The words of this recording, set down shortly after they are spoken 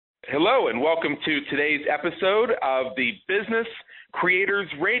Hello, and welcome to today's episode of the Business Creators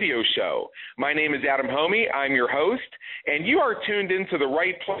Radio Show. My name is Adam Homey. I'm your host, and you are tuned into the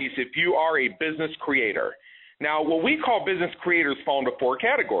right place if you are a business creator. Now, what we call business creators fall into four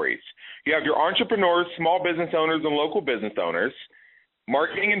categories. You have your entrepreneurs, small business owners, and local business owners,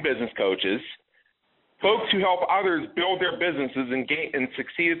 marketing and business coaches, folks who help others build their businesses and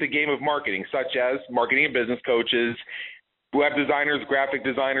succeed at the game of marketing, such as marketing and business coaches, web designers, graphic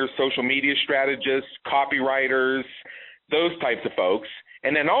designers, social media strategists, copywriters, those types of folks.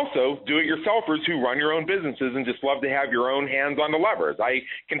 And then also do-it-yourselfers who run your own businesses and just love to have your own hands on the levers. I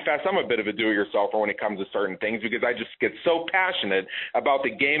confess I'm a bit of a do-it-yourselfer when it comes to certain things because I just get so passionate about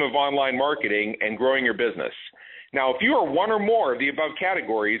the game of online marketing and growing your business. Now, if you are one or more of the above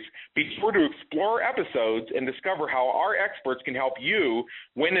categories, be sure to explore episodes and discover how our experts can help you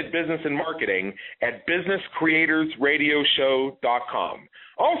win at business and marketing at businesscreatorsradioshow.com.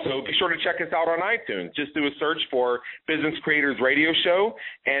 Also, be sure to check us out on iTunes. Just do a search for Business Creators Radio Show,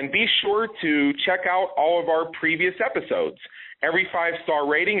 and be sure to check out all of our previous episodes. Every 5-star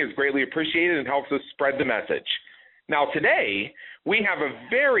rating is greatly appreciated and helps us spread the message. Now, today, we have a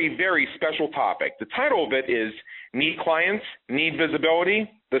very, very special topic. The title of it is Need Clients, Need Visibility.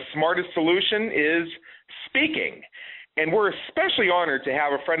 The smartest solution is speaking. And we're especially honored to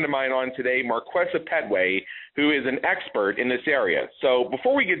have a friend of mine on today, Marquesa Petway, who is an expert in this area. So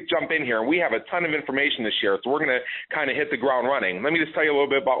before we jump in here, we have a ton of information to share, so we're going to kind of hit the ground running. Let me just tell you a little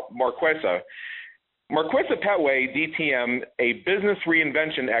bit about Marquesa. Marquesa Petway, DTM, a business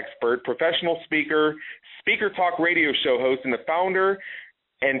reinvention expert, professional speaker, speaker talk radio show host, and the founder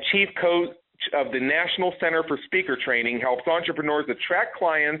and chief coach of the National Center for Speaker Training, helps entrepreneurs attract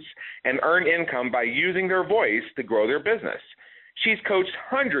clients and earn income by using their voice to grow their business. She's coached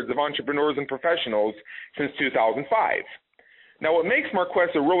hundreds of entrepreneurs and professionals since 2005. Now, what makes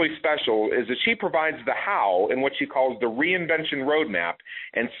Marquesa really special is that she provides the how in what she calls the Reinvention Roadmap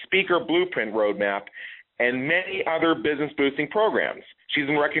and Speaker Blueprint Roadmap and many other business-boosting programs. She's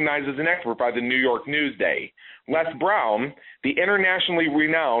been recognized as an expert by the New York Newsday. Les Brown, the internationally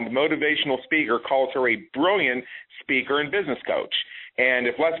renowned motivational speaker, calls her a brilliant speaker and business coach. And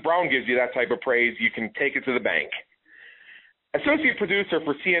if Les Brown gives you that type of praise, you can take it to the bank. Associate producer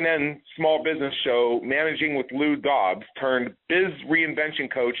for CNN small business show Managing with Lou Dobbs turned biz reinvention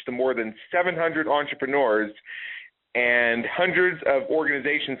coach to more than 700 entrepreneurs and hundreds of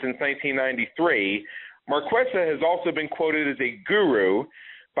organizations since 1993, Marquesa has also been quoted as a guru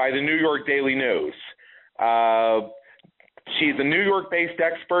by the New York Daily News. She's a New York-based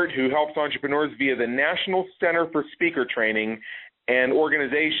expert who helps entrepreneurs via the National Center for Speaker Training and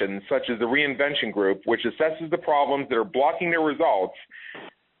organizations such as the Reinvention Group, which assesses the problems that are blocking their results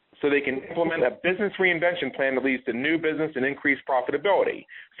so they can implement a business reinvention plan that leads to new business and increased profitability.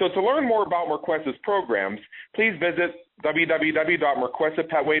 So to learn more about Marquesa's programs, please visit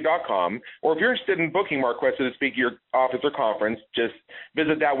www.marquesapetway.com, or if you're interested in booking Marquesa to speak at your office or conference, just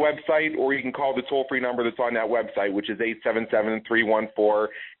visit that website, or you can call the toll-free number that's on that website, which is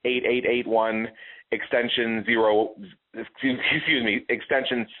 877-314-8881, extension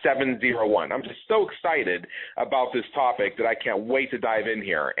 701. I'm just so excited about this topic that I can't wait to dive in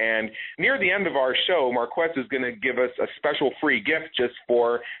here. And near the end of our show, Marquesa is going to give us a special free gift just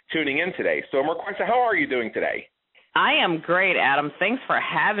for tuning in today. So, Marquesa, how are you doing today? I am great, Adam. Thanks for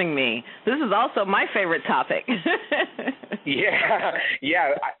having me. This is also my favorite topic. Yeah.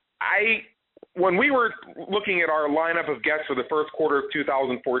 When we were looking at our lineup of guests for the first quarter of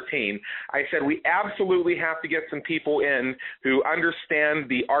 2014, I said we absolutely have to get some people in who understand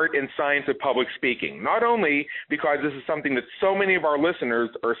the art and science of public speaking, not only because this is something that so many of our listeners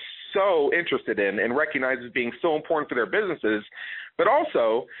are so interested in and recognize as being so important for their businesses, but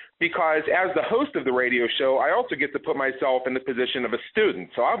also because as the host of the radio show, I also get to put myself in the position of a student.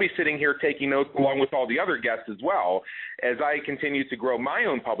 So I'll be sitting here taking notes along with all the other guests as well as I continue to grow my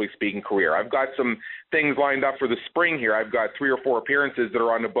own public speaking career. I've got some things lined up for the spring here. I've got 3 or 4 appearances that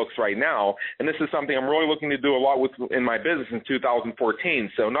are on the books right now, and this is something I'm really looking to do a lot with in my business in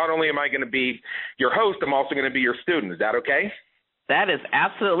 2014. So not only am I going to be your host, I'm also going to be your student. Is that okay? That is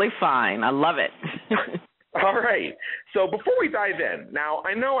absolutely fine. I love it. All right. So before we dive in, now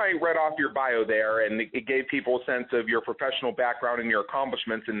I know I read off your bio there and it gave people a sense of your professional background and your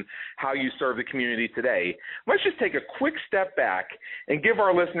accomplishments and how you serve the community today. Let's just take a quick step back and give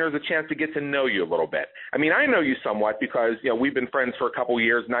our listeners a chance to get to know you a little bit. I mean, I know you somewhat because, we've been friends for a couple of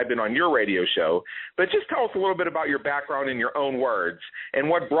years and I've been on your radio show, but just tell us a little bit about your background in your own words and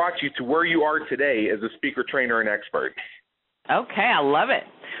what brought you to where you are today as a speaker, trainer, and expert. Okay, I love it.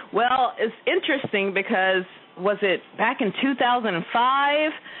 Well, it's interesting because was it back in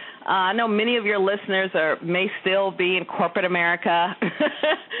 2005? I know many of your listeners may still be in corporate America,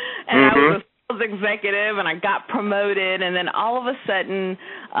 and I was a sales executive, and I got promoted, and then all of a sudden,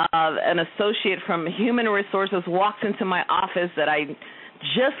 an associate from Human Resources walks into my office that I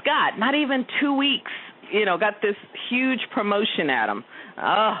just got, not even 2 weeks, got this huge promotion, Adam,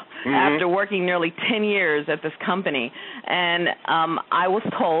 after working nearly 10 years at this company. And I was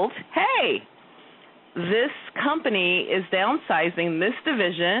told, hey, this company is downsizing this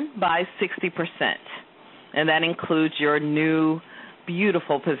division by 60%, and that includes your new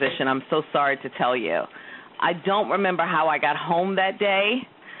beautiful position. I'm so sorry to tell you. I don't remember how I got home that day.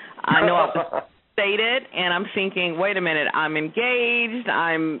 I know I was stated, and I'm thinking, wait a minute, I'm engaged,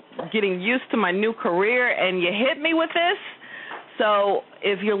 I'm getting used to my new career, and you hit me with this? So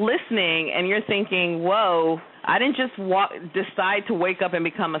if you're listening and you're thinking, whoa, I didn't just decide to wake up and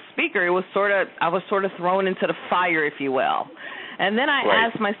become a speaker. I was sort of thrown into the fire, if you will. And then I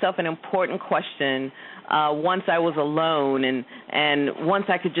asked myself an important question once I was alone and once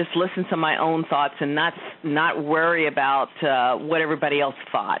I could just listen to my own thoughts and not worry about what everybody else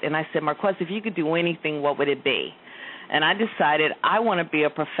thought. And I said, Marquez, if you could do anything, what would it be? And I decided I want to be a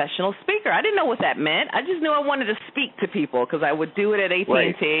professional speaker. I didn't know what that meant. I just knew I wanted to speak to people because I would do it at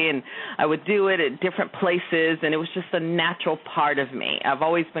AT&T and I would do it at different places, and it was just a natural part of me. I've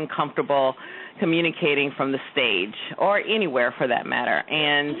always been comfortable communicating from the stage or anywhere for that matter.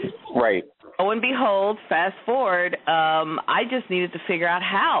 And lo and behold, fast forward, I just needed to figure out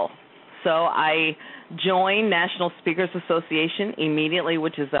how. So I joined National Speakers Association immediately,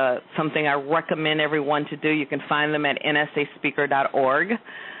 which is something I recommend everyone to do. You can find them at nsaspeaker.org. And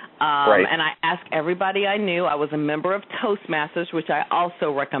I asked everybody I knew. I was a member of Toastmasters, which I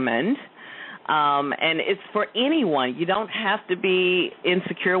also recommend. And it's for anyone. You don't have to be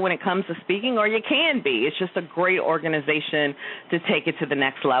insecure when it comes to speaking, or you can be. It's just a great organization to take it to the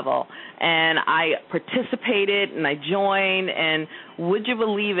next level. And I participated and I joined, and would you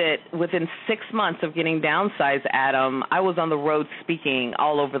believe it, within 6 months of getting downsized, Adam, I was on the road speaking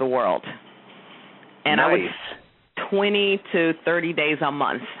all over the world. And I was 20 to 30 days a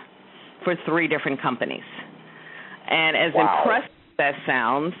month for 3 different companies. And as impressive that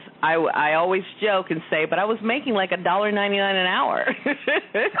sounds, I always joke and say, but I was making like $1.99 an hour.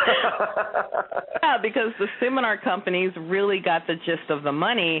 Yeah, because the seminar companies really got the gist of the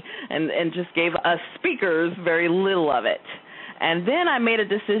money and just gave us speakers very little of it. And then I made a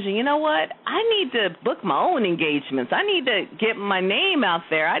decision, you know what, I need to book my own engagements. I need to get my name out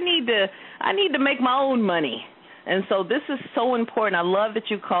there. I need to make my own money. And so this is so important. I love that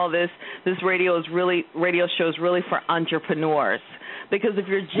you call this radio show is really for entrepreneurs. Because if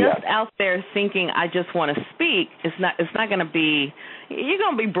you're just out there thinking I just want to speak, it's not going to be. You're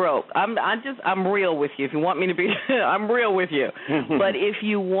going to be broke. I'm real with you. If you want me to be, I'm real with you. But if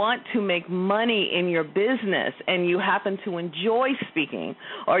you want to make money in your business and you happen to enjoy speaking,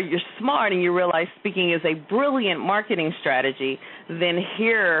 or you're smart and you realize speaking is a brilliant marketing strategy, then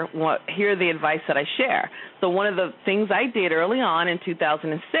hear the advice that I share. So one of the things I did early on in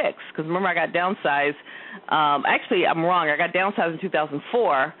 2006, because remember I got downsized. Actually, I'm wrong. I got downsized in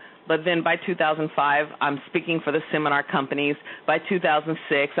 2004. But then by 2005, I'm speaking for the seminar companies. By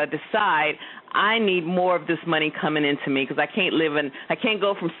 2006, I decide I need more of this money coming into me because I can't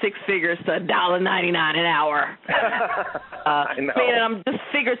go from 6 figures to $1.99 an hour. I know. I'm just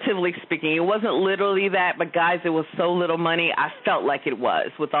figuratively speaking. It wasn't literally that, but guys, it was so little money. I felt like it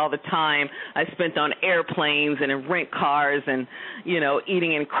was with all the time I spent on airplanes and in rent cars and,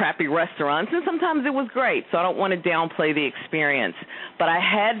 eating in crappy restaurants. And sometimes it was great, so I don't want to downplay the experience. But I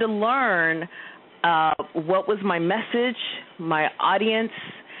had to learn what was my message, my audience,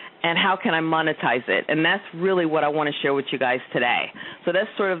 and how can I monetize it? And that's really what I want to share with you guys today. So that's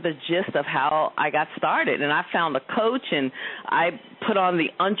sort of the gist of how I got started. And I found a coach, and I put on the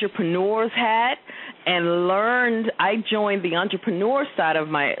entrepreneur's hat and learned. I joined the entrepreneur side of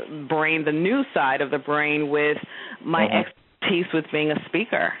my brain, the new side of the brain, with my expertise with being a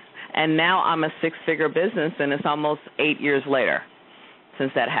speaker. And now I'm a 6-figure business, and it's almost 8 years later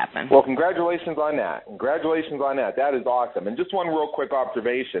since that happened. Well, congratulations on that. Congratulations on that. That is awesome. And just one real quick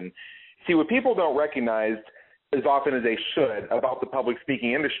observation. See, what people don't recognize as often as they should about the public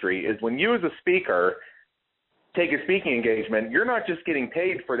speaking industry is when you as a speaker take a speaking engagement, you're not just getting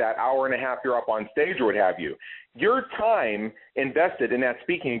paid for that hour and a half you're up on stage or what have you. Your time invested in that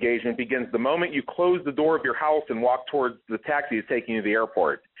speaking engagement begins the moment you close the door of your house and walk towards the taxi that's taking you to the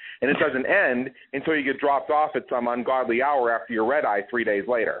airport. And it doesn't end until you get dropped off at some ungodly hour after your red eye 3 days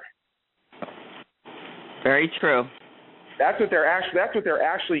later. Very true. That's what they're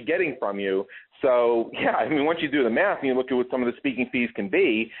actually getting from you. So, yeah, I mean, once you do the math and you look at what some of the speaking fees can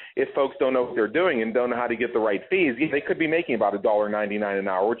be, if folks don't know what they're doing and don't know how to get the right fees, they could be making about $1.99 an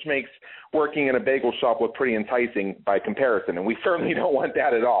hour, which makes working in a bagel shop look pretty enticing by comparison. And we certainly don't want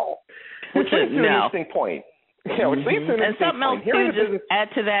that at all. Which leads to an interesting point. Yeah, which leads to an interesting something else, point. too, just add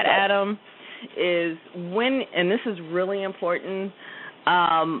to that, Adam, is when, and this is really important,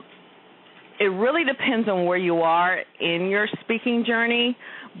 it really depends on where you are in your speaking journey,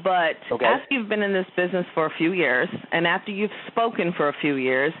 but after you've been in this business for a few years and after you've spoken for a few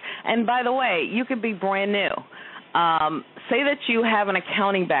years, and by the way, you could be brand new. Say that you have an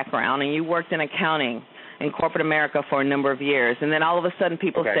accounting background and you worked in accounting in corporate America for a number of years, and then all of a sudden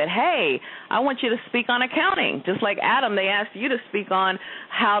people said, hey, I want you to speak on accounting. Just like Adam, they asked you to speak on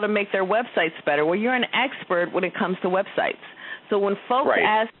how to make their websites better. Well, you're an expert when it comes to websites. So when folks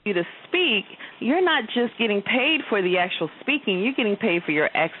ask you to speak, you're not just getting paid for the actual speaking, you're getting paid for your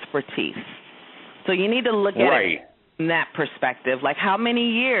expertise. So you need to look at it from that perspective. Like, how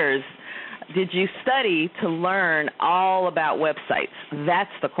many years did you study to learn all about websites? That's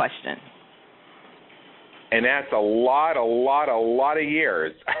the question. And that's a lot of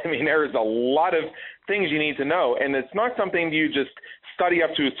years. I mean, there's a lot of things you need to know, and it's not something you just study up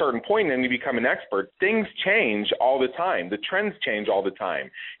to a certain point and then you become an expert. Things change all the time. The trends change all the time.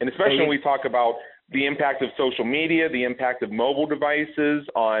 And especially when we talk about the impact of social media, the impact of mobile devices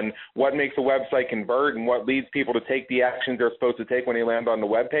on what makes a website convert and what leads people to take the actions they're supposed to take when they land on the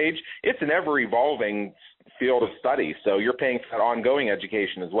web page, it's an ever-evolving field of study. So you're paying for that ongoing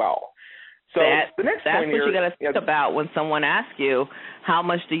education as well. So the next that's what you got to think about when someone asks you, how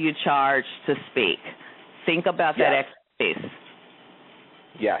much do you charge to speak? Think about that expertise.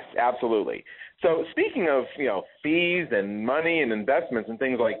 Yes, absolutely. So speaking of, fees and money and investments and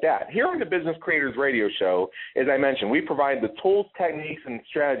things like that, here on the Business Creators Radio Show, as I mentioned, we provide the tools, techniques, and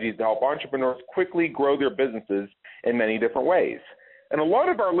strategies to help entrepreneurs quickly grow their businesses in many different ways. And a lot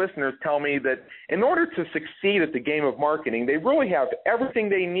of our listeners tell me that in order to succeed at the game of marketing, they really have everything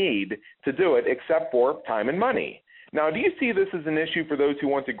they need to do it except for time and money. Now, do you see this as an issue for those who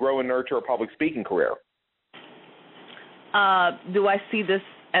want to grow and nurture a public speaking career? Do I see this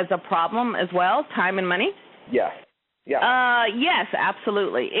as a problem as well, time and money? Yes. Yes,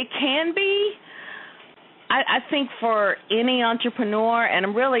 absolutely. It can be. I think for any entrepreneur,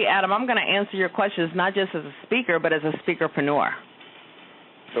 and really, Adam, I'm going to answer your questions not just as a speaker, but as a speakerpreneur.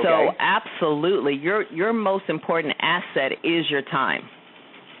 Okay. So absolutely, your most important asset is your time.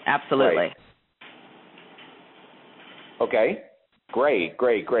 Absolutely. Right. Okay. Great.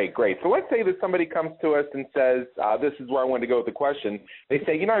 So let's say that somebody comes to us and says, this is where I want to go with the question. They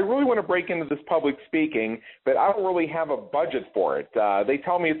say, I really want to break into this public speaking, but I don't really have a budget for it. They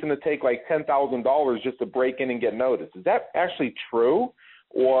tell me it's going to take like $10,000 just to break in and get noticed. Is that actually true?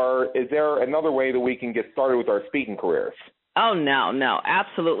 Or is there another way that we can get started with our speaking careers? Oh, no,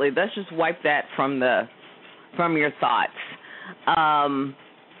 absolutely. Let's just wipe that from your thoughts.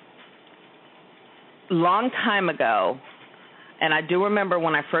 Long time ago, and I do remember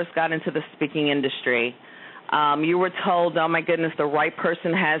when I first got into the speaking industry, you were told, oh, my goodness, the right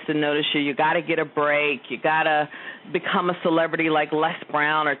person has to notice you. You got to get a break. You got to become a celebrity like Les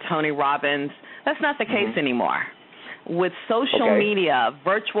Brown or Tony Robbins. That's not the case anymore. With social media,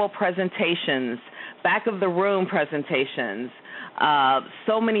 virtual presentations, back-of-the-room presentations,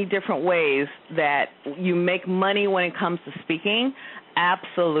 so many different ways that you make money when it comes to speaking,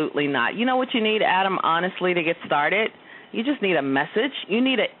 absolutely not. You know what you need, Adam, honestly, to get started? You just need a message. You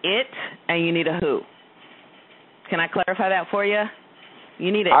need a it, and you need a who. Can I clarify that for you?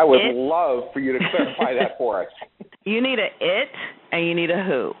 You need a I would love for you to clarify that for us. You need a it, and you need a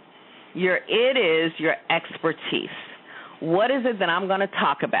who. Your it is your expertise. What is it that I'm going to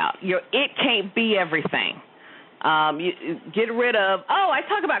talk about? Your it can't be everything. You get rid of, I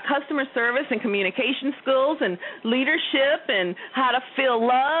talk about customer service and communication skills and leadership and how to feel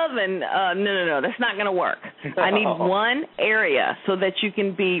love, and no, that's not going to work. I need one area so that you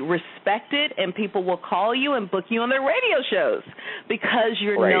can be respected and people will call you and book you on their radio shows because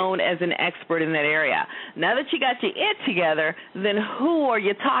you're known as an expert in that area. Now that you got your it together, then who are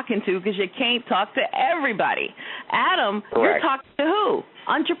you talking to? Because you can't talk to everybody. Adam, you're talking to who?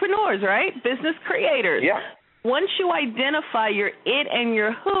 Entrepreneurs, right? Business creators. Yeah. Once you identify your it and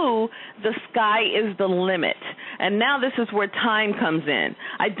your who, the sky is the limit. And now this is where time comes in.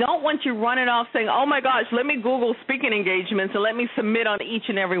 I don't want you running off saying, oh, my gosh, let me Google speaking engagements and let me submit on each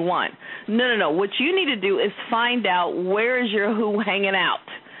and every one. No. What you need to do is find out where is your who hanging out.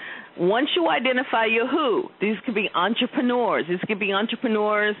 Once you identify your who, these could be entrepreneurs. These could be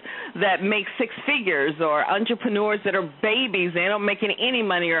entrepreneurs that make six figures, or entrepreneurs that are babies, they don't make any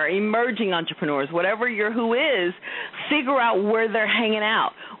money, or emerging entrepreneurs. Whatever your who is, figure out where they're hanging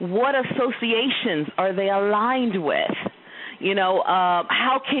out. What associations are they aligned with?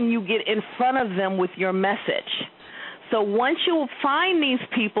 How can you get in front of them with your message? So once you find these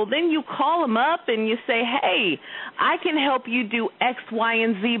people, then you call them up and you say, hey, I can help you do X, Y,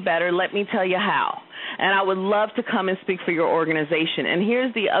 and Z better. Let me tell you how. And I would love to come and speak for your organization. And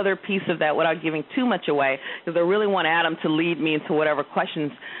here's the other piece of that without giving too much away, because I really want Adam to lead me into whatever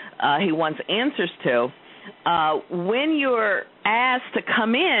questions he wants answers to. When you're asked to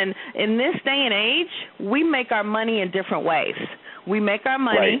come in this day and age, we make our money in different ways. We make our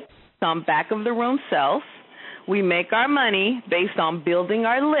money on back of the room sales. We make our money based on building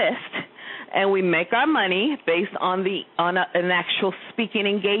our list, and we make our money based on an actual speaking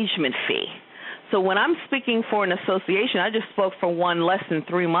engagement fee. So when I'm speaking for an association, I just spoke for one less than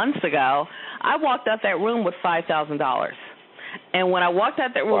 3 months ago, I walked out that room with $5,000. And when I walked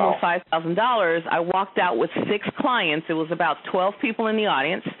out that room with $5,000, I walked out with 6 clients. It was about 12 people in the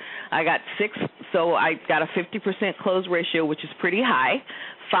audience. I got 6, so I got a 50% close ratio, which is pretty high.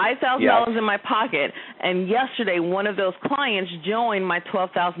 $5,000 in my pocket, and yesterday one of those clients joined my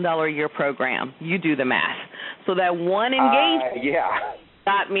 $12,000 a year program. You do the math. So that one engagement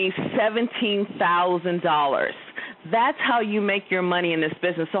got me $17,000. That's how you make your money in this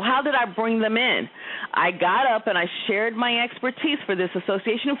business. So how did I bring them in? I got up and I shared my expertise for this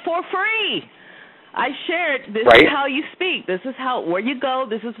association for free. I shared, this is how you speak. This is where you go.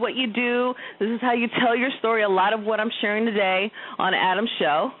 This is what you do. This is how you tell your story. A lot of what I'm sharing today on Adam's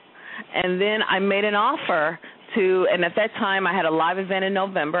show. And then I made an offer and at that time I had a live event in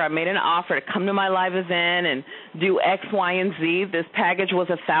November. I made an offer to come to my live event and do X, Y, and Z. This package was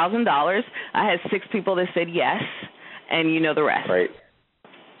 $1,000. I had 6 people that said yes, and you know the rest. Right.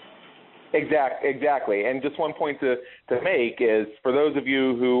 Exactly. And just one point to make is, for those of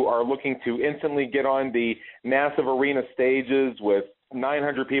you who are looking to instantly get on the massive arena stages with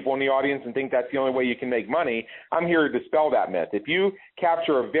 900 people in the audience and think that's the only way you can make money, I'm here to dispel that myth. If you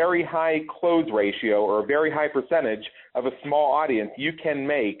capture a very high close ratio or a very high percentage of a small audience, you can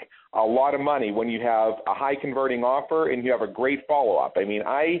make a lot of money when you have a high converting offer and you have a great follow-up. I mean,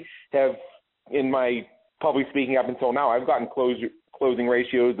 I have, in my public speaking up until now, I've gotten closing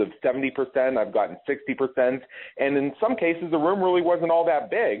ratios of 70%, I've gotten 60%, and in some cases the room really wasn't all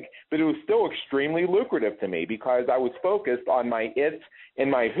that big, but it was still extremely lucrative to me because I was focused on my it and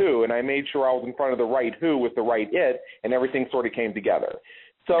my who, and I made sure I was in front of the right who with the right it, and everything sort of came together.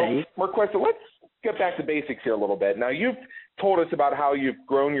 So, Marquesa, let's get back to basics here a little bit. Now, you've told us about how you've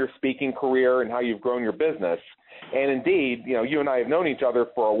grown your speaking career and how you've grown your business, and indeed, you and I have known each other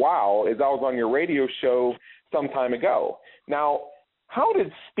for a while, as I was on your radio show some time ago. Now, how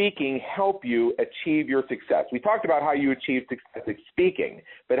did speaking help you achieve your success? We talked about how you achieved success at speaking,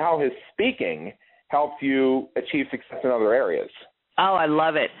 but how has speaking helped you achieve success in other areas? Oh, I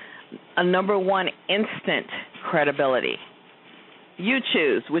love it. Number one, instant credibility. You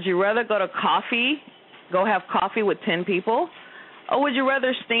choose. Would you rather go have coffee with 10 people, or would you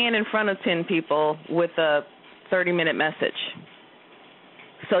rather stand in front of 10 people with a 30-minute message?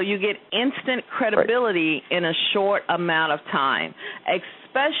 So you get instant credibility in a short amount of time,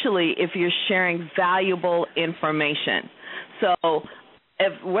 especially if you're sharing valuable information. So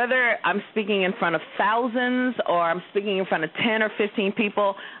whether I'm speaking in front of thousands or I'm speaking in front of 10 or 15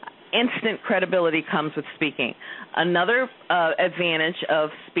 people, instant credibility comes with speaking. Another advantage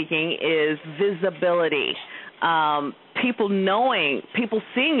of speaking is visibility. People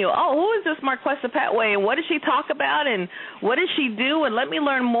seeing you, who is this Marquesa Petway, and what does she talk about, and what does she do, and let me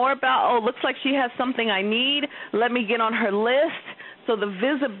learn more about, looks like she has something I need, let me get on her list. So the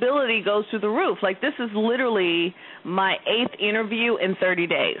visibility goes through the roof. Like, this is literally my 8th interview in 30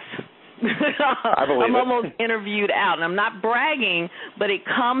 days. I believe I'm almost interviewed out, and I'm not bragging, but it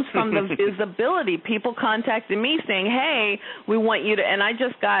comes from the visibility. People contacted me saying, hey, we want you to, and I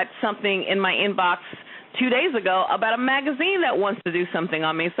just got something in my inbox 2 days ago about a magazine that wants to do something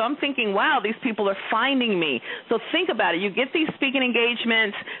on me. So I'm thinking, wow, these people are finding me. So think about it. You get these speaking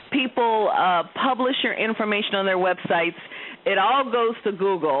engagements. People publish your information on their websites. It all goes to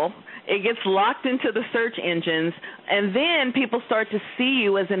Google. It gets locked into the search engines, and then people start to see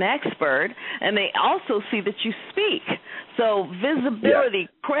you as an expert, and they also see that you speak. So visibility,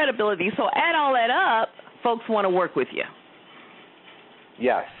 credibility. So add all that up, folks want to work with you.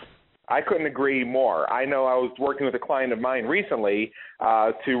 Yes. I couldn't agree more. I know I was working with a client of mine recently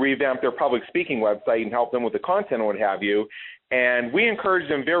to revamp their public speaking website and help them with the content and what have you. And we encourage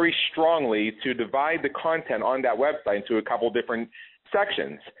them very strongly to divide the content on that website into a couple different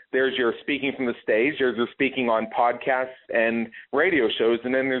sections. There's your speaking from the stage, there's your speaking on podcasts and radio shows,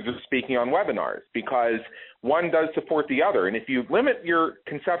 and then there's your speaking on webinars, because one does support the other. And if you limit your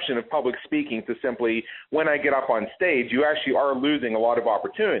conception of public speaking to simply when I get up on stage, you actually are losing a lot of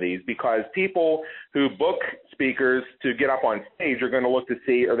opportunities, because people who book speakers to get up on stage are going to look to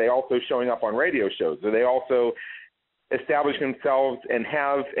see, are they also showing up on radio shows? Are they also establishing themselves and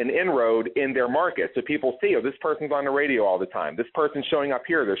have an inroad in their market? So people see, oh, this person's on the radio all the time. This person's showing up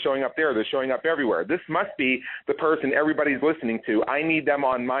here. They're showing up there. They're showing up everywhere. This must be the person everybody's listening to. I need them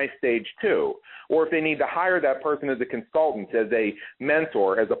on my stage too. Or if they need to hire that person as a consultant, as a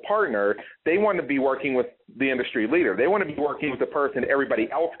mentor, as a partner, they want to be working with the industry leader. They want to be working with the person everybody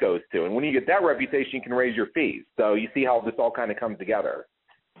else goes to. And when you get that reputation, you can raise your fees. So you see how this all kind of comes together.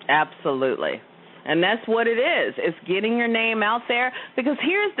 Absolutely. And that's what it is. It's getting your name out there. Because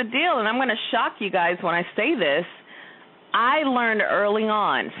here's the deal, and I'm going to shock you guys when I say this. I learned early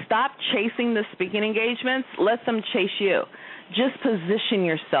on, stop chasing the speaking engagements. Let them chase you. Just position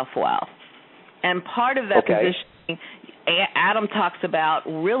yourself well. And part of that positioning, Adam talks about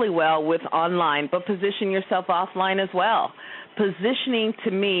really well with online, but position yourself offline as well. Positioning, to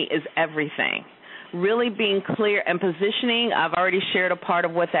me, is everything. Really being clear and positioning, I've already shared a part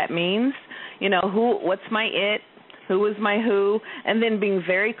of what that means. You know, what's my it, who is my who, and then being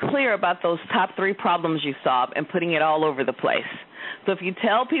very clear about those top 3 problems you solve and putting it all over the place. So if you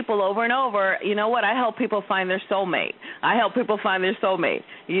tell people over and over, you know what, I help people find their soulmate. I help people find their soulmate.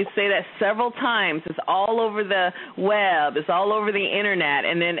 You say that several times. It's all over the web. It's all over the internet.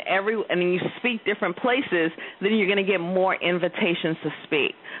 And then you speak different places, then you're going to get more invitations to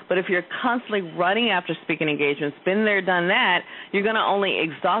speak. But if you're constantly running after speaking engagements, been there, done that, you're going to only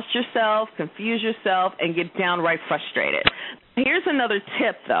exhaust yourself, confuse yourself, and get downright frustrated. Here's another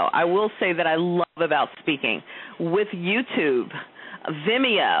tip, though, I will say that I love about speaking. With YouTube,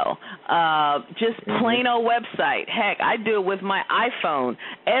 Vimeo, just plain old website. Heck, I do it with my iPhone.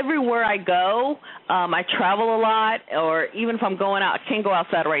 Everywhere I go, I travel a lot, or even if I'm going out, I can't go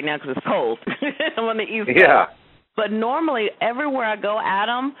outside right now because it's cold. I'm on the East Coast. Yeah. But normally, everywhere I go,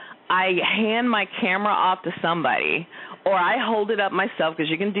 Adam, I hand my camera off to somebody, or I hold it up myself, because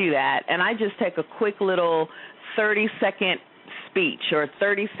you can do that, and I just take a quick little 30-second speech or a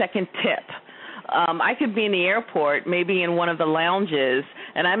 30-second tip. I could be in the airport, maybe in one of the lounges,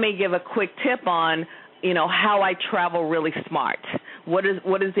 and I may give a quick tip on, you know, how I travel really smart. What is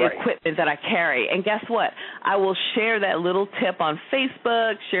the equipment that I carry? And guess what? I will share that little tip on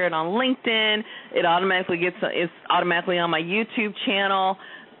Facebook, share it on LinkedIn. It's automatically on my YouTube channel.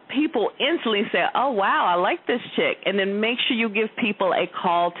 People instantly say, oh, wow, I like this chick. And then make sure you give people a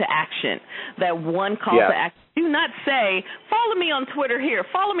call to action, that one call to action. Do not say, follow me on Twitter here,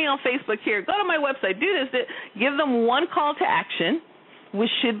 follow me on Facebook here, go to my website, do this. Give them one call to action, which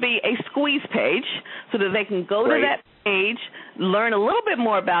should be a squeeze page, so that they can go to that page, learn a little bit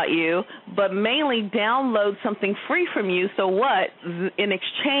more about you, but mainly download something free from you. So what? In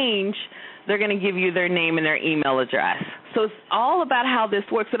exchange, they're going to give you their name and their email address. So it's all about how this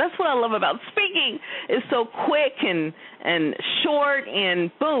works. So that's what I love about speaking. It's so quick and short, and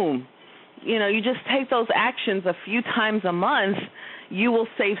boom. You know, you just take those actions a few times a month, you will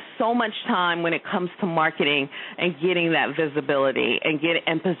save so much time when it comes to marketing and getting that visibility and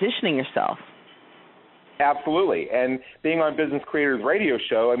positioning yourself. Absolutely. And being on Business Creators Radio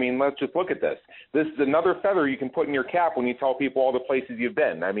Show, I mean, let's just look at this. This is another feather you can put in your cap when you tell people all the places you've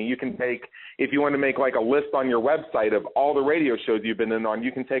been. I mean, you can take, if you want to make like a list on your website of all the radio shows you've been in on,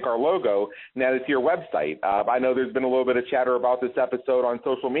 you can take our logo and add it to your website. I know there's been a little bit of chatter about this episode on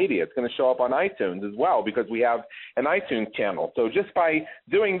social media. It's going to show up on iTunes as well, because we have an iTunes channel. So just by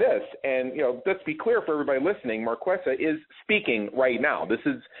doing this, and, you know, let's be clear for everybody listening, Marquesa is speaking right now. This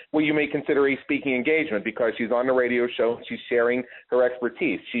is what you may consider a speaking engagement, because she's on the radio show. She's sharing her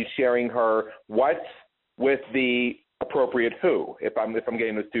expertise. She's sharing her what with the appropriate who, if I'm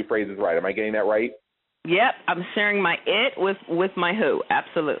getting those two phrases right. Am I getting that right? Yep, I'm sharing my it with my who,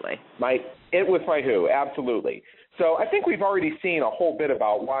 absolutely. My it with my who, absolutely. So I think we've already seen a whole bit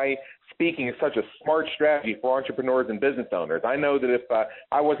about why speaking is such a smart strategy for entrepreneurs and business owners. I know that if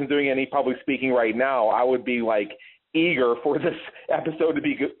I wasn't doing any public speaking right now, I would be like eager for this episode to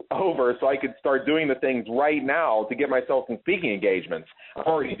be over so I could start doing the things right now to get myself some speaking engagements. I'm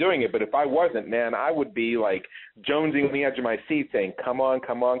already doing it, but if I wasn't, man, I would be like jonesing on the edge of my seat saying, come on,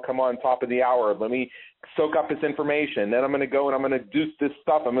 top of the hour. Let me soak up this information. Then I'm going to go and I'm going to do this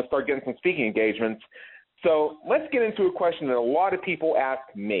stuff. I'm going to start getting some speaking engagements. So let's get into a question that a lot of people ask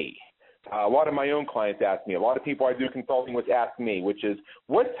me. a lot of my own clients ask me, a lot of people I do consulting with ask me, which is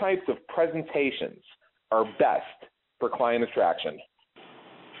what types of presentations are best for client attraction?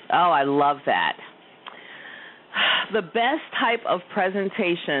 Oh, I love that. The best type of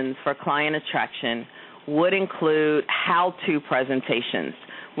presentations for client attraction would include how-to presentations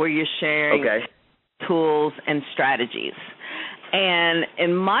where you're sharing tools and strategies. And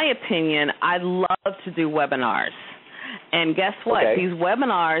in my opinion, I love to do webinars. And guess what? These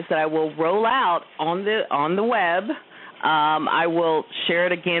webinars that I will roll out on the web, I will share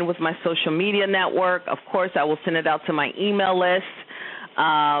it again with my social media network. Of course, I will send it out to my email list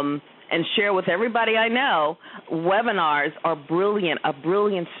and share with everybody I know. Webinars are a brilliant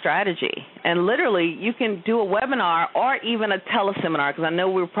strategy. And literally, you can do a webinar or even a teleseminar, because I know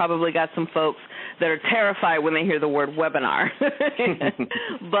we've probably got some folks that are terrified when they hear the word webinar.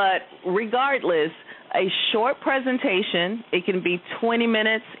 But regardless, a short presentation, it can be 20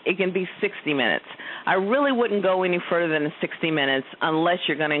 minutes, it can be 60 minutes. I really wouldn't go any further than 60 minutes unless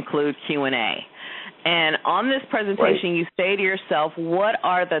you're going to include Q&A. And on this presentation, you say to yourself, what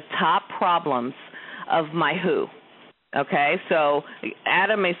are the top problems of my who? Okay, so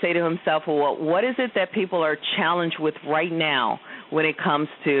Adam may say to himself, well, what is it that people are challenged with right now when it comes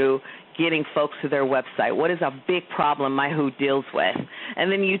to getting folks to their website? What is a big problem my who deals with?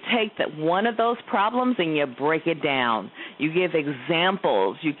 And then you take one of those problems and you break it down. You give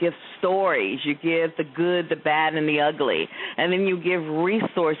examples, you give stories, you give the good, the bad, and the ugly, and then you give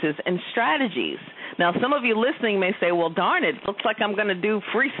resources and strategies. Now, some of you listening may say, well, darn it, looks like I'm going to do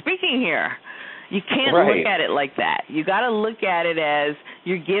free speaking here. You can't look at it like that. You got to look at it as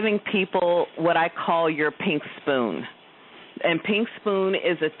you're giving people what I call your pink spoon. And pink spoon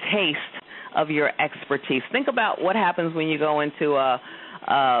is a taste of your expertise. Think about what happens when you go into a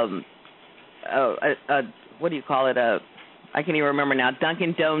what do you call it? I can't even remember now,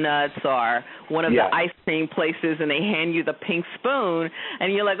 Dunkin' Donuts or one of the ice cream places, and they hand you the pink spoon,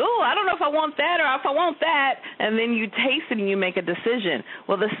 and you're like, oh, I don't know if I want that or if I want that, and then you taste it and you make a decision.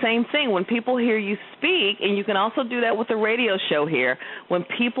 Well, the same thing, when people hear you speak, and you can also do that with the radio show here, when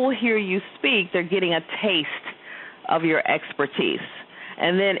people hear you speak, they're getting a taste of your expertise.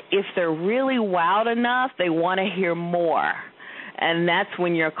 And then if they're really wowed enough, they want to hear more. And that's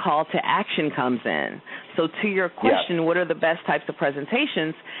when your call to action comes in. So to your question, what are the best types of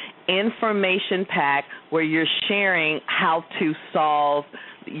presentations? Information pack where you're sharing how to solve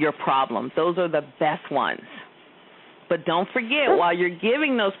your problem. Those are the best ones. But don't forget, while you're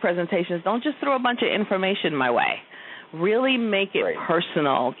giving those presentations, don't just throw a bunch of information my way. Really make it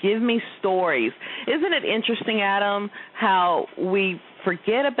personal. Give me stories. Isn't it interesting, Adam, how we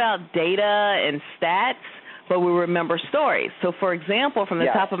forget about data and stats, but we remember stories? So, for example, from the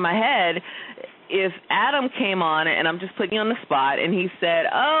top of my head, if Adam came on, and I'm just putting you on the spot, and he said,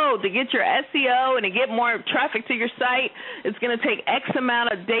 oh, to get your SEO and to get more traffic to your site, it's going to take X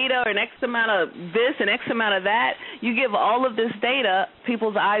amount of data and X amount of this and X amount of that. You give all of this data,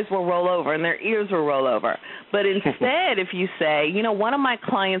 people's eyes will roll over and their ears will roll over. But instead, if you say, you know, one of my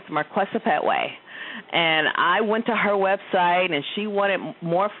clients, Marquessa Petway, and I went to her website, and she wanted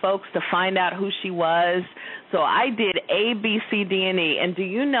more folks to find out who she was. So I did A, B, C, D, and E. And do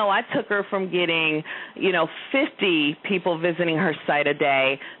you know, I took her from getting, 50 people visiting her site a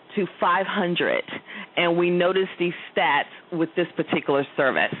day to 500. And we noticed these stats with this particular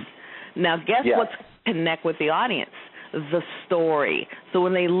service. Now, guess what's connect with the audience? The story. So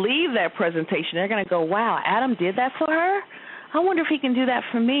when they leave that presentation, they're going to go, wow, Adam did that for her? I wonder if he can do that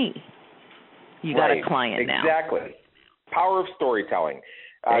for me. You got a client now. Exactly. Power of storytelling.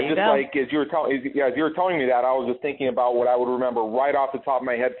 Just like as you were telling me that, I was just thinking about what I would remember right off the top of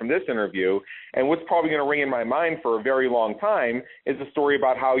my head from this interview, and what's probably going to ring in my mind for a very long time is the story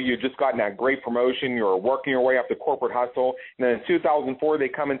about how you just gotten that great promotion, you were working your way up the corporate hustle, and then in 2004 they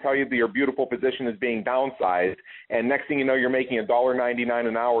come and tell you that your beautiful position is being downsized, and next thing you know you're making $1.99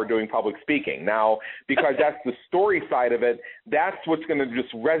 an hour doing public speaking. Now, because that's the story side of it, that's what's going to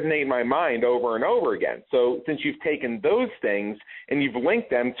just resonate in my mind over and over again. So since you've taken those things and you've linked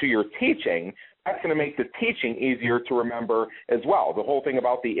them to your teaching, that's going to make the teaching easier to remember as well. The whole thing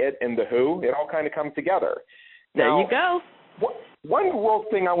about the it and the who, it all kind of comes together. There you go. One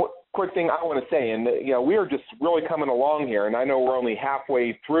quick thing I want to say, and we are just really coming along here, and I know we're only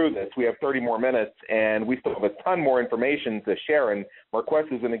halfway through this. We have 30 more minutes, and we still have a ton more information to share, and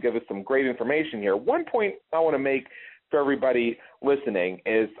Marquessa is going to give us some great information here. One point I want to make for everybody listening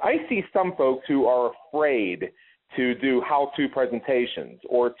is I see some folks who are afraid to do how-to presentations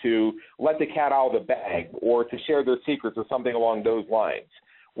or to let the cat out of the bag or to share their secrets or something along those lines.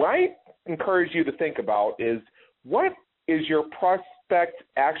 What I encourage you to think about is, what is your prospect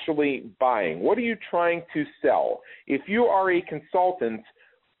actually buying? What are you trying to sell? If you are a consultant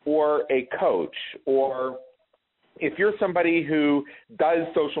or a coach, or if you're somebody who does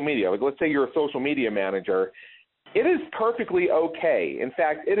social media, like let's say you're a social media manager, it is perfectly okay. In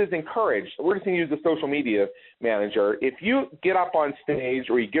fact, it is encouraged. We're just going to use the social media manager. If you get up on stage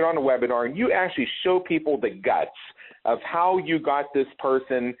or you get on a webinar and you actually show people the guts of how you got this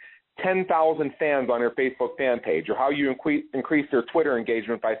person 10,000 fans on your Facebook fan page, or how you increase their Twitter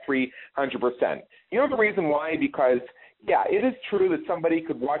engagement by 300%. You know the reason why? Because, yeah, it is true that somebody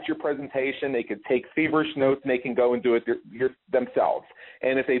could watch your presentation, they could take feverish notes, and they can go and do it themselves.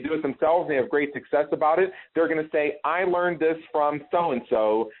 And if they do it themselves and they have great success about it, they're going to say, I learned this from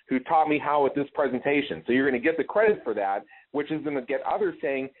so-and-so who taught me how with this presentation. So you're going to get the credit for that, which is going to get others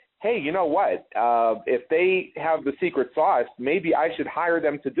saying, hey, you know what, if they have the secret sauce, maybe I should hire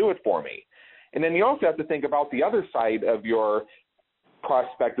them to do it for me. And then you also have to think about the other side of your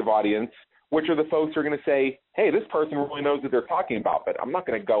prospective audience, which are the folks who are going to say, hey, this person really knows what they're talking about, but I'm not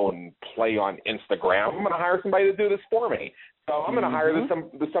going to go and play on Instagram. I'm going to hire somebody to do this for me. So I'm going to hire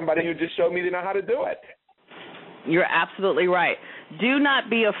somebody who just showed me they know how to do it. You're absolutely right. Do not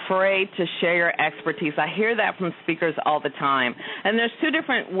be afraid to share your expertise. I hear that from speakers all the time. And there's two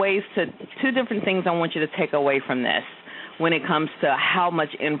different things I want you to take away from this when it comes to how much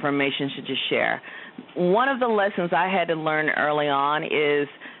information should you share. One of the lessons I had to learn early on is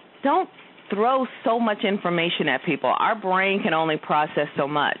don't throw so much information at people. Our brain can only process so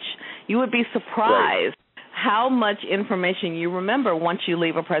much. You would be surprised how much information you remember once you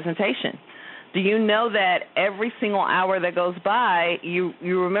leave a presentation. Do you know that every single hour that goes by, you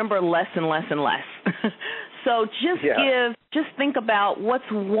remember less and less and less? So just think about what's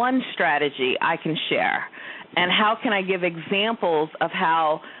one strategy I can share, and how can I give examples of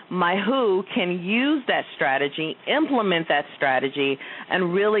how my who can use that strategy, implement that strategy,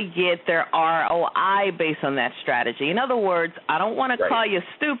 and really get their ROI based on that strategy. In other words, I don't want to call you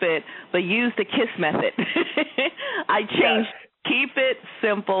stupid, but use the KISS method. I changed keep it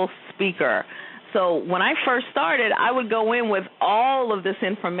simple speaker. So when I first started, I would go in with all of this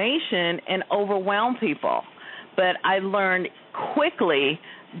information and overwhelm people. But I learned quickly,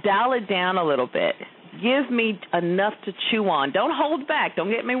 dial it down a little bit. Give me enough to chew on. Don't hold back.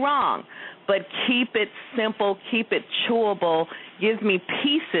 Don't get me wrong. But keep it simple. Keep it chewable. Give me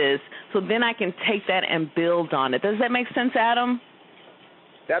pieces so then I can take that and build on it. Does that make sense, Adam?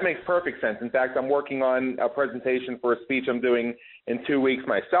 That makes perfect sense. In fact, I'm working on a presentation for a speech I'm doing in 2 weeks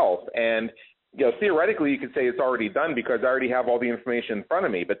myself. And theoretically, you could say it's already done because I already have all the information in front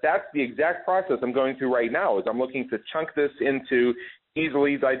of me. But that's the exact process I'm going through right now. Is I'm looking to chunk this into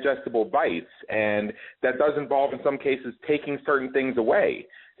easily digestible bites, and that does involve in some cases taking certain things away.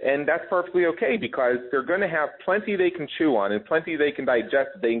 And that's perfectly okay because they're going to have plenty they can chew on and plenty they can digest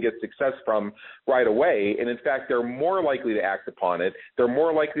that they can get success from right away. And in fact, they're more likely to act upon it. They're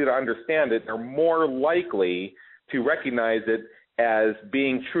more likely to understand it. They're more likely to recognize it as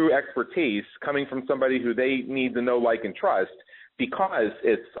being true expertise coming from somebody who they need to know, like, and trust, because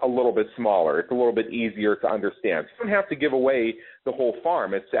it's a little bit smaller. It's a little bit easier to understand. So you don't have to give away the whole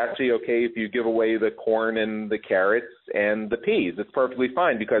farm. It's actually okay if you give away the corn and the carrots and the peas. It's perfectly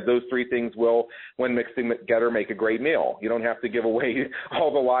fine because those three things will, when mixed together, make a great meal. You don't have to give away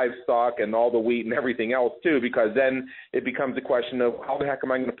all the livestock and all the wheat and everything else, too, because then it becomes a question of how the heck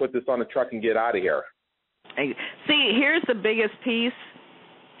am I going to put this on a truck and get out of here? See, here's the biggest piece.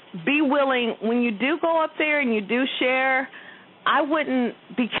 Be willing, when you do go up there and you do share, I wouldn't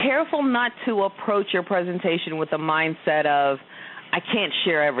be careful not to approach your presentation with a mindset of, I can't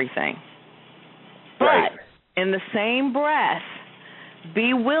share everything. But in the same breath,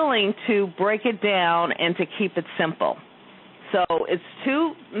 be willing to break it down and to keep it simple. So it's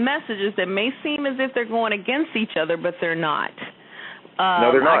two messages that may seem as if they're going against each other, but they're not. No,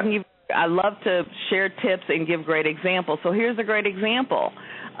 they're not. I love to share tips and give great examples. So here's a great example.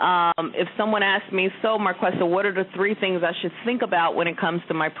 If someone asks me, so Marquessa, what are the three things I should think about when it comes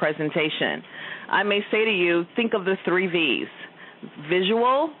to my presentation? I may say to you, think of the 3 V's: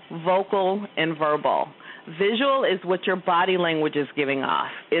 visual, vocal, and verbal. Visual is what your body language is giving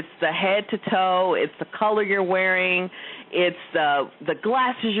off. It's the head to toe. It's the color you're wearing. It's the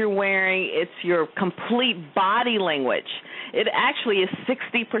glasses you're wearing. It's your complete body language. It actually is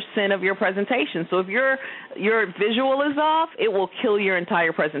 60% of your presentation. So if your visual is off, it will kill your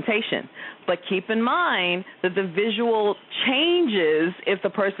entire presentation. But keep in mind that the visual changes if the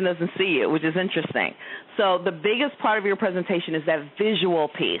person doesn't see it, which is interesting. So the biggest part of your presentation is that visual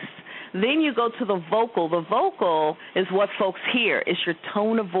piece. Then you go to the vocal. The vocal is what folks hear. It's your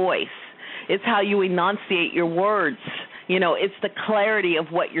tone of voice. It's how you enunciate your words. It's the clarity of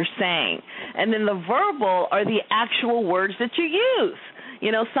what you're saying. And then the verbal are the actual words that you use.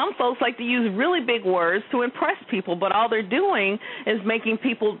 Some folks like to use really big words to impress people, but all they're doing is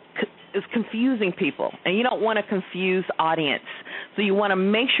confusing people, and you don't want to confuse audience. So you want to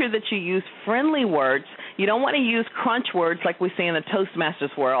make sure that you use friendly words. You don't want to use crunch words like we say in the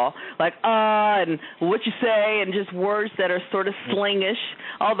Toastmasters world, like and what you say, and just words that are sort of slangish,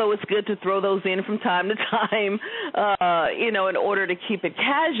 although it's good to throw those in from time to time, in order to keep it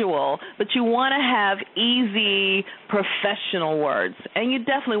casual. But you want to have easy, professional words, and you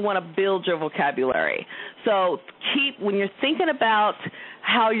definitely want to build your vocabulary. So when you're thinking about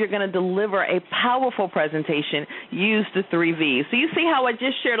how you're going to deliver a powerful presentation, use the 3 V's. So you see how I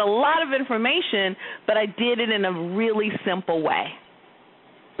just shared a lot of information, but I did it in a really simple way.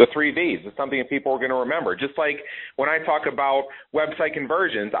 The 3 V's is something that people are going to remember. Just like when I talk about website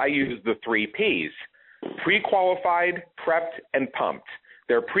conversions, I use the 3 P's: pre-qualified, prepped, and pumped.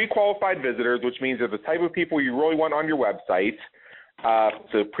 They're pre-qualified visitors, which means they're the type of people you really want on your website.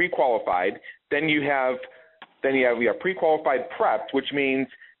 So pre-qualified. Then you have pre-qualified prepped, which means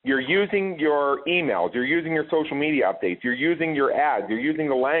you're using your emails, you're using your social media updates, you're using your ads, you're using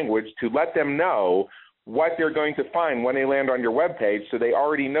the language to let them know what they're going to find when they land on your webpage, so they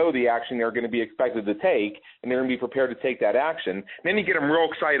already know the action they're going to be expected to take, and they're going to be prepared to take that action. And then you get them real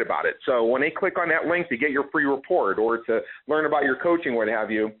excited about it. So when they click on that link to get your free report or to learn about your coaching, what have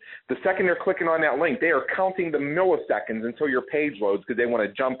you, the second they're clicking on that link, they are counting the milliseconds until your page loads because they want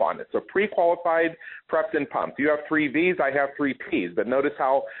to jump on it. So pre-qualified, prepped, and pumped. You have 3 V's, I have 3 P's. But notice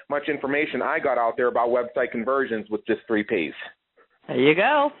how much information I got out there about website conversions with just 3 P's. There you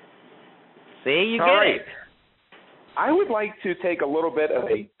go. See, you get it. I would like to take a little bit of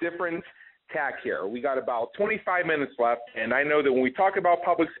a different tack here. We got about 25 minutes left, and I know that when we talk about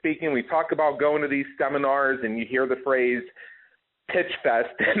public speaking, we talk about going to these seminars, and you hear the phrase pitch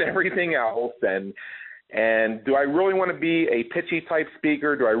fest and everything else, and do I really want to be a pitchy type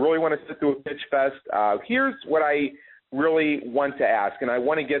speaker? Do I really want to sit through a pitch fest? Here's what I really want to ask, and I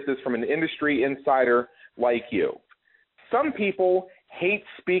want to get this from an industry insider like you. Some people hate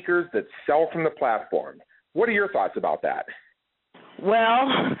speakers that sell from the platform. What are your thoughts about that? Well,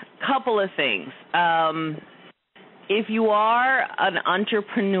 couple of things. If you are an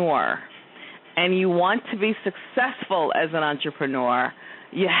entrepreneur and you want to be successful as an entrepreneur,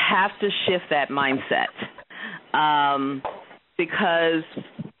 you have to shift that mindset. Because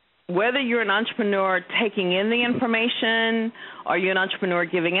whether you're an entrepreneur taking in the information or you're an entrepreneur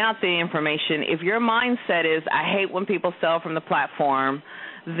giving out the information, if your mindset is, I hate when people sell from the platform,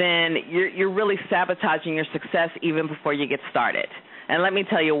 then you're really sabotaging your success even before you get started. And let me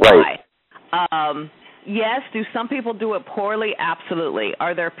tell you why. Right. Yes, do some people do it poorly? Absolutely.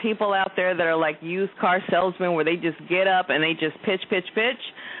 Are there people out there that are like used car salesmen where they just get up and they just pitch?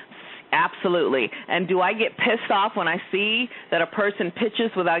 Absolutely. And do I get pissed off when I see that a person pitches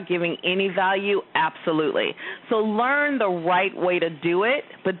without giving any value? Absolutely. So learn the right way to do it,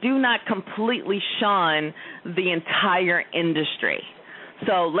 but do not completely shun the entire industry.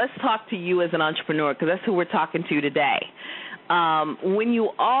 So let's talk to you as an entrepreneur, because that's who we're talking to today. When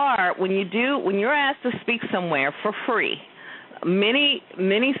you're asked to speak somewhere for free, many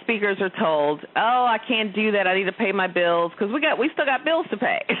speakers are told, "Oh, I can't do that. I need to pay my bills," because we still got bills to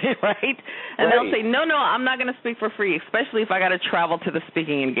pay, right? And right. They'll say, "No, I'm not going to speak for free, especially if I got to travel to the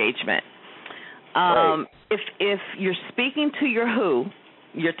speaking engagement." Right. If you're speaking to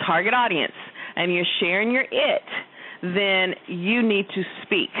your target audience, and you're sharing your it, then you need to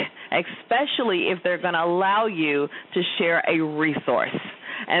speak, especially if they're going to allow you to share a resource.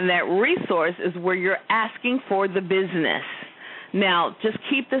 And that resource is where you're asking for the business. Now, just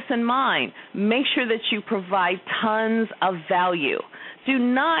keep this in mind. Make sure that you provide tons of value.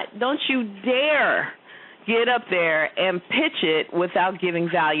 Don't you dare get up there and pitch it without giving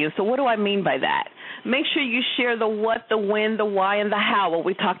value. So what do I mean by that? Make sure you share the what, the when, the why, and the how, what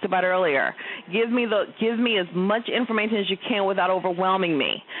we talked about earlier. Give me as much information as you can without overwhelming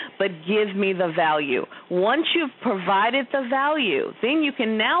me, but give me the value. Once you've provided the value, then you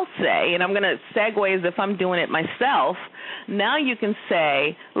can now say, and I'm going to segue as if I'm doing it myself, now you can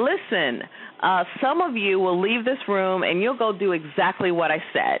say, listen, some of you will leave this room and you'll go do exactly what I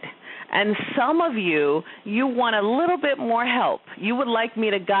said. And some of you want a little bit more help. You would like me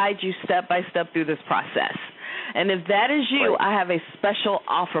to guide you step by step through this process. And if that is you, I have a special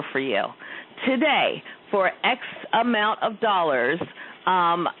offer for you. Today, for X amount of dollars,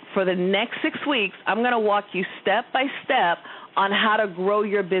 for the next 6 weeks, I'm going to walk you step by step on how to grow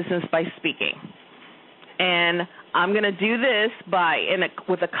your business by speaking. And I'm going to do this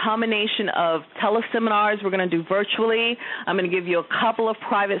with a combination of teleseminars we're going to do virtually. I'm going to give you a couple of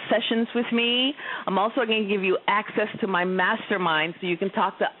private sessions with me. I'm also going to give you access to my mastermind so you can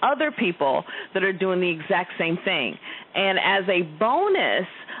talk to other people that are doing the exact same thing. And as a bonus,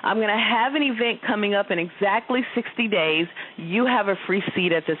 I'm going to have an event coming up in exactly 60 days. You have a free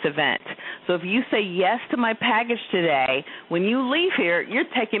seat at this event. So if you say yes to my package today, when you leave here, you're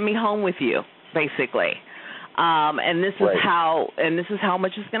taking me home with you, basically. And this is how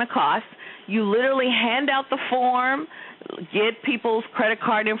much it's going to cost. You literally hand out the form, get people's credit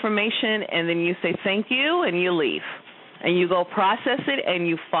card information, and then you say thank you, and you leave. And you go process it, and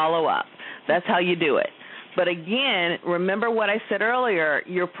you follow up. That's how you do it. But again, remember what I said earlier,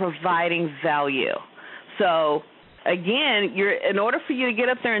 you're providing value. So again, in order for you to get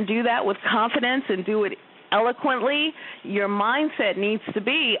up there and do that with confidence and do it eloquently, your mindset needs to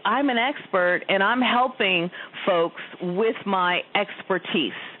be, I'm an expert and I'm helping folks with my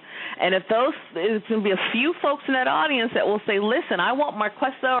expertise. And if there's going to be a few folks in that audience that will say, listen, I want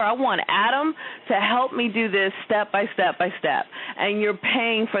Marquesa or I want Adam to help me do this step by step by step, and you're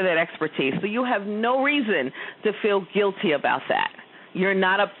paying for that expertise. So you have no reason to feel guilty about that. You're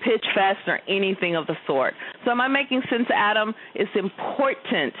not a pitch fest or anything of the sort. So am I making sense, Adam? It's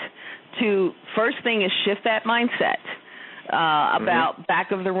important to, first thing is shift that mindset about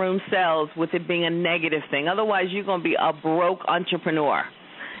back of the room sales with it being a negative thing. Otherwise, you're going to be a broke entrepreneur.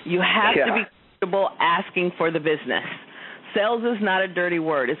 You have to be comfortable asking for the business. Sales is not a dirty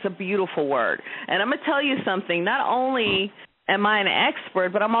word. It's a beautiful word. And I'm going to tell you something. Not only am I an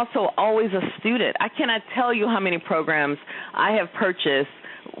expert, but I'm also always a student. I cannot tell you how many programs I have purchased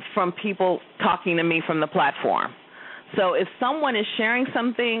from people talking to me from the platform. So if someone is sharing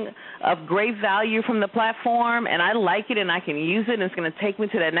something of great value from the platform and I like it and I can use it and it's going to take me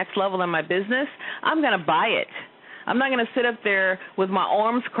to that next level in my business, I'm going to buy it. I'm not going to sit up there with my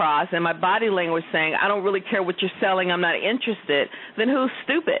arms crossed and my body language saying, I don't really care what you're selling, I'm not interested. Then who's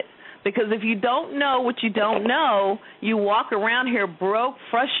stupid? Because if you don't know what you don't know, you walk around here broke,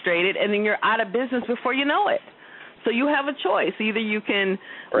 frustrated, and then you're out of business before you know it. So you have a choice. Either you can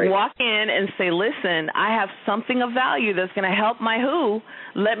walk in and say, listen, I have something of value that's going to help my who.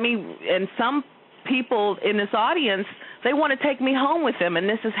 And some people in this audience, they want to take me home with them, and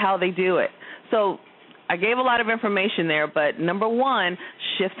this is how they do it. So I gave a lot of information there, but number one,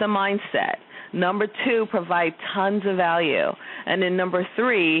 shift the mindset. Number two, provide tons of value. And then number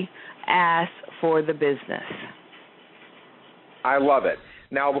three, ask for the business. I love it.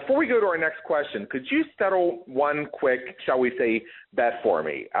 Now, before we go to our next question, could you settle one quick, shall we say, bet for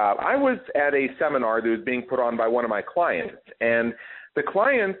me? I was at a seminar that was being put on by one of my clients, and the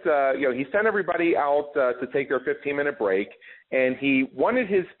client, he sent everybody out to take their 15-minute break, and he wanted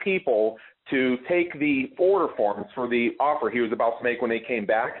his people to take the order forms for the offer he was about to make when they came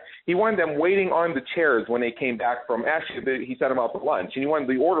back. He wanted them waiting on the chairs when they came back from, actually, he sent them out to lunch, and he wanted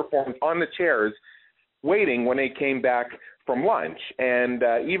the order forms on the chairs waiting when they came back from lunch. And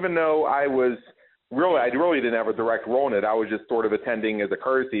even though I really didn't have a direct role in it, I was just sort of attending as a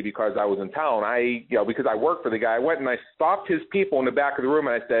courtesy because I was in town. Because I worked for the guy, I went and I stopped his people in the back of the room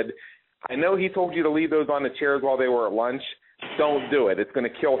and I said, I know he told you to leave those on the chairs while they were at lunch. Don't do it. It's going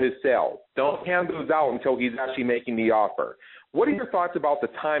to kill his sales. Don't hand those out until he's actually making the offer. What are your thoughts about the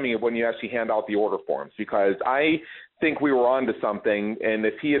timing of when you actually hand out the order forms? Because I think we were onto something, and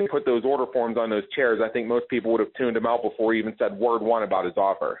if he had put those order forms on those chairs, I think most people would have tuned him out before he even said word one about his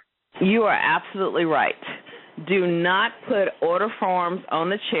offer. You are absolutely right. Do not put order forms on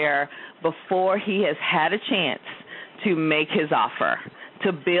the chair before he has had a chance to make his offer,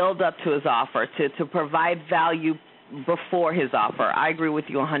 to build up to his offer, to provide value before his offer. I agree with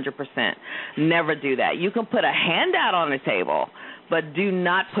you 100%. Never do that. You can put a handout on the table, but do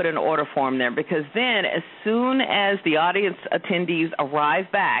not put an order form there, because then as soon as the audience attendees arrive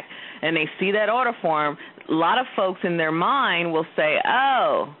back and they see that order form, a lot of folks in their mind will say,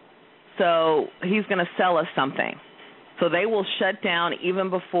 oh, so he's going to sell us something. So they will shut down even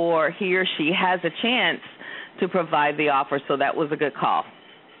before he or she has a chance to provide the offer. So that was a good call.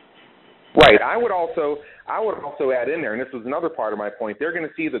 Right. I would also add in there, and this was another part of my point, they're going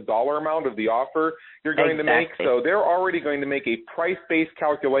to see the dollar amount of the offer you're going to make. So they're already going to make a price-based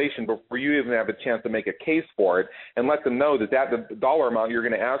calculation before you even have a chance to make a case for it, and let them know that the dollar amount you're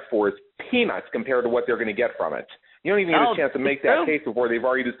going to ask for is peanuts compared to what they're going to get from it. You don't even get a chance to make that case before they've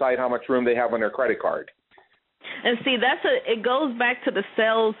already decided how much room they have on their credit card. And see, it goes back to the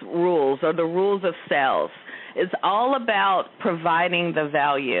sales rules, or the rules of sales. It's all about providing the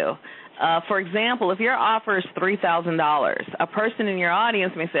value. For example, if your offer is $3,000, a person in your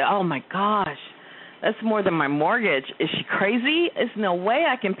audience may say, oh, my gosh, That's more than my mortgage. Is she crazy? There's no way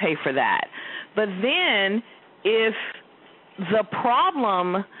I can pay for that. But then if the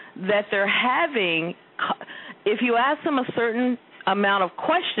problem that they're having, if you ask them a certain amount of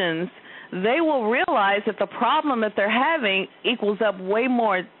questions, they will realize that the problem that they're having equals up way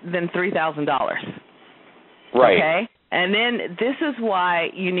more than $3,000. Right. Okay? And then this is why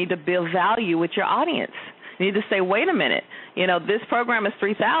you need to build value with your audience. You need to say, wait a minute, this program is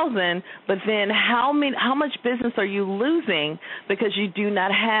 $3,000, but then how much business are you losing because you do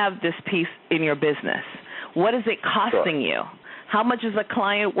not have this piece in your business? What is it costing you? How much is a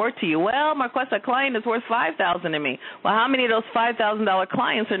client worth to you? Well, Marquessa, a client is worth $5,000 to me. Well, how many of those $5,000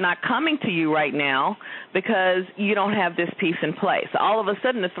 clients are not coming to you right now because you don't have this piece in place? All of a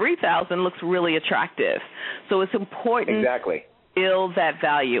sudden, the $3,000 looks really attractive. So it's important exactly. to build that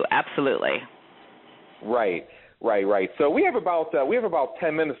value. Absolutely. Right. So we have about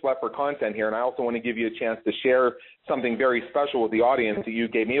 10 minutes left for content here, and I also want to give you a chance to share something very special with the audience that you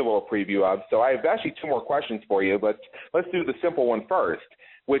gave me a little preview of. So I have actually 2 more questions for you, but let's do the simple one first,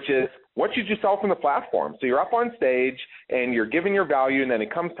 which is, what should you sell from the platform? So you're up on stage and you're giving your value, and then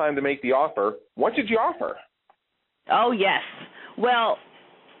it comes time to make the offer. What should you offer? Oh, yes. Well,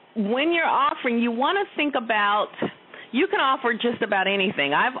 when you're offering, you want to think about, you can offer just about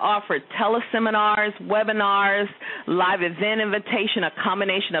anything. I've offered teleseminars, webinars, live event invitation, a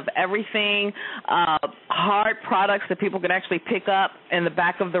combination of everything, hard products that people can actually pick up in the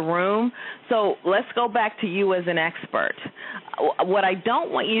back of the room. So let's go back to you as an expert. What I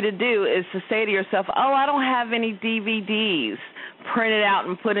don't want you to do is to say to yourself, oh, I don't have any DVDs printed out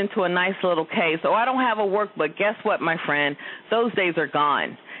and put into a nice little case, or I don't have a workbook. Guess what, my friend? Those days are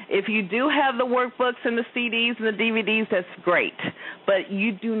gone. If you do have the workbooks and the CDs and the DVDs, that's great, but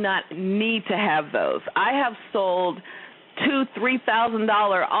you do not need to have those. I have sold $2,000,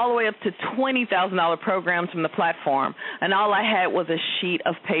 $3,000, all the way up to $20,000 programs from the platform, and all I had was a sheet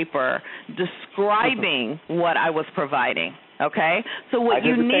of paper describing what I was providing. Okay? So what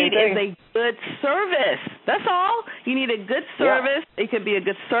you need is a good service. That's all. You need a good service. Yeah. It could be a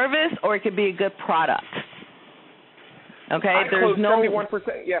good service or it could be a good product. Okay, I closed 71%.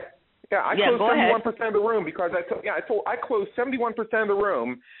 I closed 71% of the room because I closed 71% of the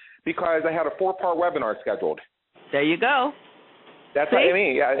room because I had a 4-part webinar scheduled. There you go. That's what I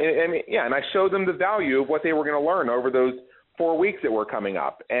mean. And I showed them the value of what they were going to learn over those 4 weeks that were coming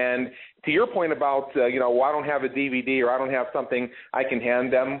up. And to your point about, well, I don't have a DVD or I don't have something I can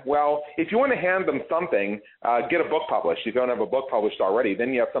hand them. Well, if you want to hand them something, get a book published. If you don't have a book published already, then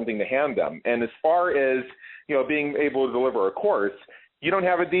you have something to hand them. And as far as being able to deliver a course, you don't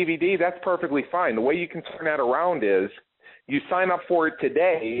have a DVD, that's perfectly fine. The way you can turn that around is you sign up for it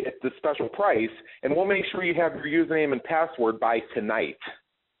today at the special price, and we'll make sure you have your username and password by tonight.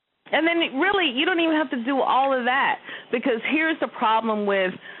 And then really, you don't even have to do all of that, because here's the problem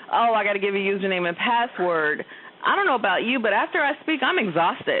with, I got to give a username and password. I don't know about you, but after I speak, I'm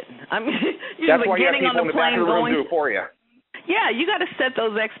exhausted. I'm That's why getting you have people on the plane in the back of the room do it for you. Yeah, you got to set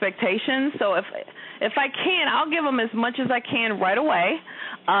those expectations. So if I can, I'll give them as much as I can right away.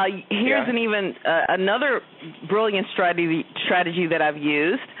 Here's another brilliant strategy that I've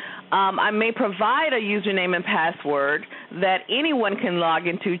used. I may provide a username and password that anyone can log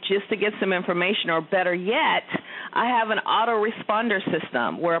into just to get some information, or better yet, I have an autoresponder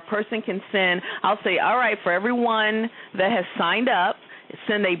system where a person can send, I'll say, all right, for everyone that has signed up,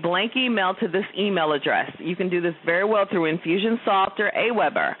 send a blank email to this email address. You can do this very well through Infusionsoft or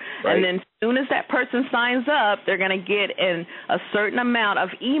Aweber. Right. And then as soon as that person signs up, they're going to get in a certain amount of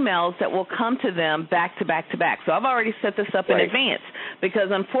emails that will come to them back to back to back. So I've already set this up in advance because,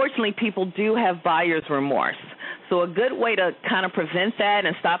 unfortunately, people do have buyer's remorse. So a good way to kind of prevent that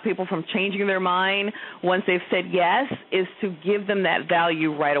and stop people from changing their mind once they've said yes is to give them that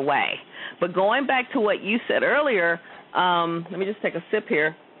value right away. But going back to what you said earlier, let me just take a sip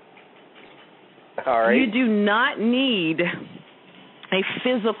here. All right. You do not need a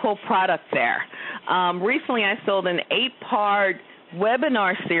physical product there. Recently, I sold an 8-part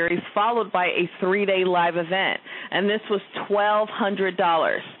webinar series followed by a 3-day live event, and this was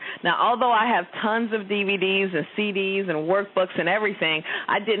 $1,200. Now, although I have tons of DVDs and CDs and workbooks and everything,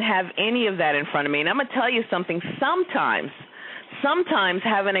 I didn't have any of that in front of me. And I'm going to tell you something, sometimes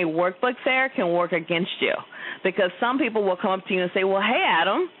having a workbook there can work against you, because some people will come up to you and say, well, hey,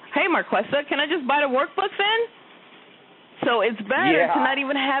 Adam, hey, Marquessa, can I just buy the workbooks then? So it's better to not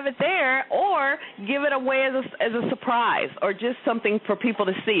even have it there, or give it away as a surprise, or just something for people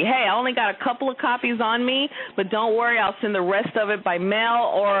to see. Hey, I only got a couple of copies on me, but don't worry, I'll send the rest of it by mail,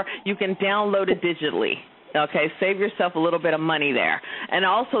 or you can download it digitally. Okay, save yourself a little bit of money there. And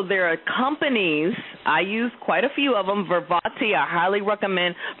also there are companies, I use quite a few of them, Vervante, I highly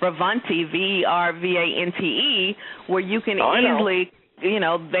recommend Vervante, Vervante, where you can easily,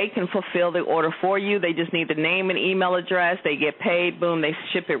 they can fulfill the order for you. They just need the name and email address. They get paid, boom, they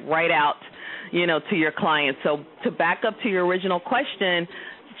ship it right out, to your client. So to back up to your original question,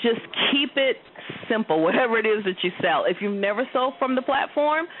 just keep it simple, whatever it is that you sell. If you've never sold from the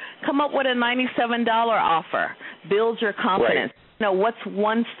platform, come up with a $97 offer. Build your confidence. Right. What's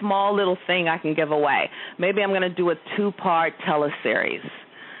one small little thing I can give away? Maybe I'm going to do a 2-part teleseries,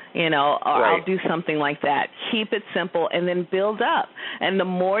 or right. I'll do something like that. Keep it simple and then build up. And the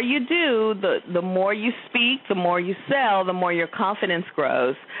more you do, the more you speak, the more you sell, the more your confidence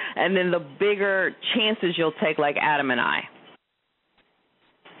grows, and then the bigger chances you'll take, like Adam and I.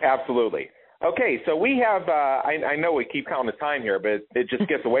 Absolutely. Okay, so we have, I know we keep counting the time here, but it just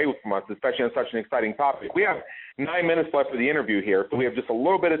gets away from us, especially on such an exciting topic. We have 9 minutes left for the interview here, so we have just a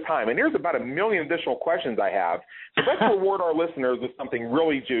little bit of time. And here's about 1 million additional questions I have. So let's reward our listeners with something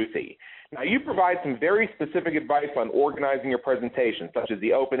really juicy. Now, you provide some very specific advice on organizing your presentation, such as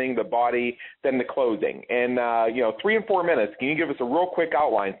the opening, the body, then the closing. And, 3 and 4 minutes, can you give us a real quick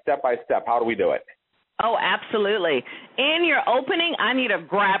outline, step by step? How do we do it? Oh, absolutely. In your opening, I need a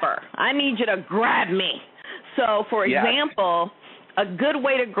grabber. I need you to grab me. So, for example, a good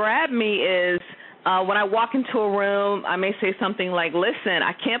way to grab me is when I walk into a room, I may say something like, listen,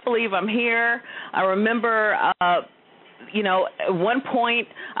 I can't believe I'm here. I remember at one point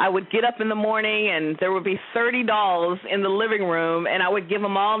I would get up in the morning and there would be 30 dolls in the living room, and I would give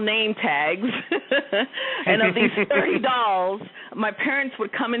them all name tags. And of these 30 dolls, my parents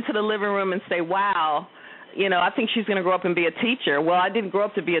would come into the living room and say, wow, I think she's going to grow up and be a teacher. Well, I didn't grow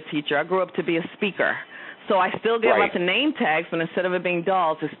up to be a teacher. I grew up to be a speaker. So I still give out the name tags, but instead of it being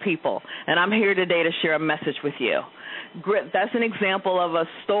dolls, it's people. And I'm here today to share a message with you. That's an example of a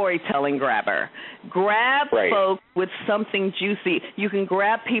storytelling grabber. Grab folks with something juicy. You can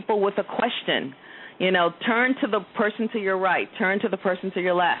grab people with a question. Turn to the person to your right. Turn to the person to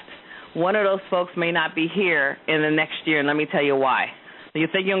your left. One of those folks may not be here in the next year, and let me tell you why. You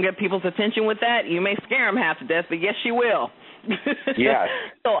think you're going to get people's attention with that? You may scare them half to death, but yes, you will. Yes.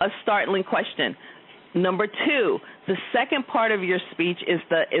 So a startling question. Number 2, the second part of your speech is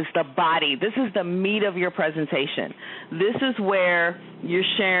the body. This is the meat of your presentation. This is where you're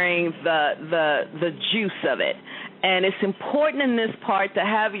sharing the juice of it. And it's important in this part to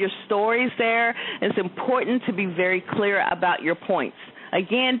have your stories there. It's important to be very clear about your points.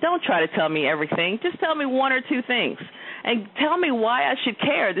 Again, don't try to tell me everything. Just tell me 1 or 2 things. And tell me why I should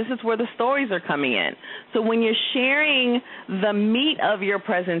care. This is where the stories are coming in. So when you're sharing the meat of your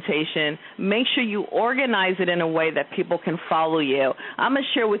presentation, make sure you organize it in a way that people can follow you. I'm going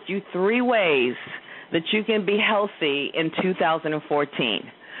to share with you 3 ways that you can be healthy in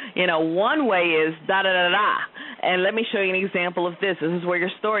 2014. One way is da-da-da-da. And let me show you an example of this. This is where your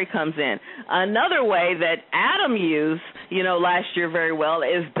story comes in. Another way that Adam used, last year very well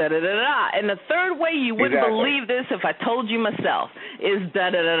is da-da-da-da. And the third way, you wouldn't believe this if I told you myself, is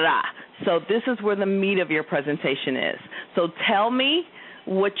da-da-da-da. So this is where the meat of your presentation is. So tell me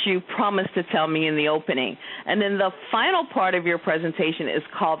what you promised to tell me in the opening. And then the final part of your presentation is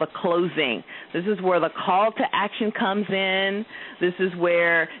called the closing. This is where the call to action comes in. This is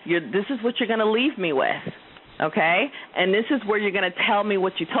where this is what you're going to leave me with, okay? And this is where you're going to tell me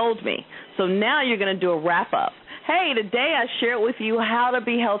what you told me. So now you're going to do a wrap-up. Hey, today I shared with you how to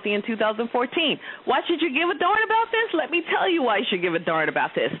be healthy in 2014. Why should you give a darn about this? Let me tell you why you should give a darn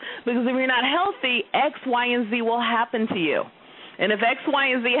about this. Because if you're not healthy, X, Y, and Z will happen to you. And if X, Y,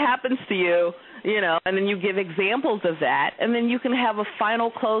 and Z happens to you, and then you give examples of that, and then you can have a final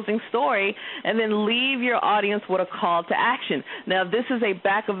closing story and then leave your audience with a call to action. Now, this is a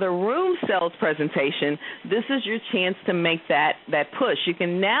back-of-the-room sales presentation. This is your chance to make that push. You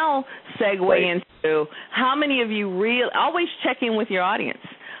can now segue into how many of you always check in with your audience.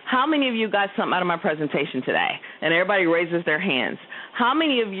 How many of you got something out of my presentation today? And everybody raises their hands. How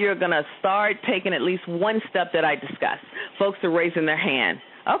many of you are going to start taking at least one step that I discussed? Folks are raising their hand.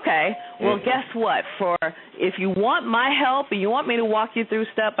 Okay, well, guess what? If you want my help and you want me to walk you through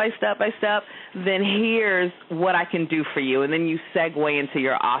step by step by step, then here's what I can do for you, and then you segue into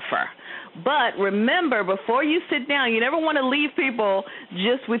your offer. But remember, before you sit down, you never want to leave people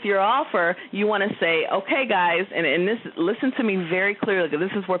just with your offer. You want to say, okay, guys, and this, listen to me very clearly, because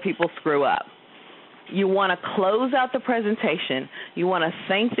this is where people screw up. You want to close out the presentation. You want to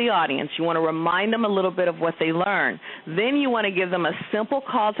thank the audience. You want to remind them a little bit of what they learned. Then you want to give them a simple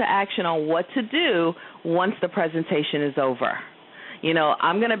call to action on what to do once the presentation is over.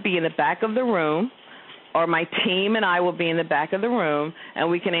 I'm going to be in the back of the room. or my team and I will be in the back of the room, and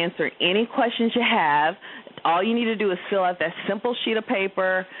we can answer any questions you have. All you need to do is fill out that simple sheet of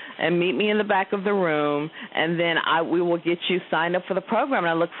paper and meet me in the back of the room, and then we will get you signed up for the program,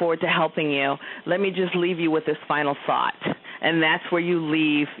 and I look forward to helping you. Let me just leave you with this final thought, and that's where you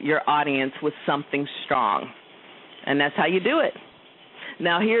leave your audience with something strong, and that's how you do it.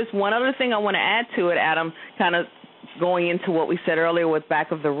 Now, here's one other thing I want to add to it, Adam, kind of going into what we said earlier with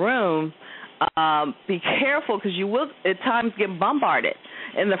back of the room. Be careful, because you will at times get bombarded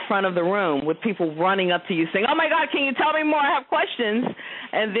in the front of the room with people running up to you saying, oh, my God, can you tell me more? I have questions.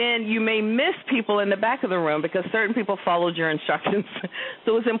 And then you may miss people in the back of the room because certain people followed your instructions.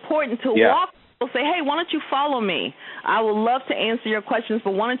 So it's important to walk. Say, hey, why don't you follow me? I would love to answer your questions,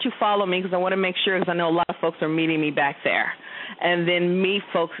 but why don't you follow me, because I want to make sure, because I know a lot of folks are meeting me back there. And then meet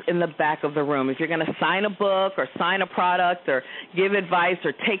folks in the back of the room. If you're going to sign a book or sign a product or give advice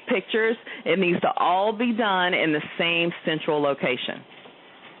or take pictures, it needs to all be done in the same central location.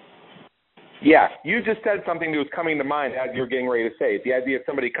 Yeah, you just said something that was coming to mind as you're getting ready to say it. The idea of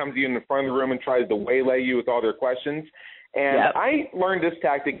somebody comes to you in the front of the room and tries to waylay you with all their questions. And I learned this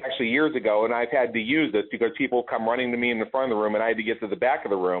tactic actually years ago, and I've had to use this because people come running to me in the front of the room, and I had to get to the back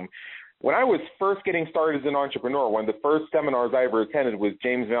of the room. When I was first getting started as an entrepreneur, one of the first seminars I ever attended was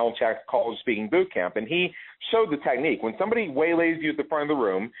James Malinchak's College Speaking Boot Camp, and he showed the technique. When somebody waylays you at the front of the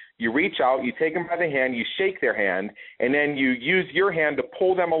room, you reach out, you take them by the hand, you shake their hand, and then you use your hand to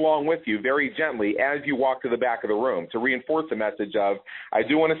pull them along with you very gently as you walk to the back of the room to reinforce the message of, I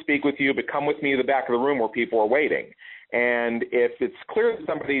do want to speak with you, but come with me to the back of the room where people are waiting. And if it's clear that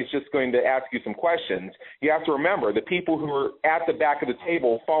somebody is just going to ask you some questions, you have to remember the people who are at the back of the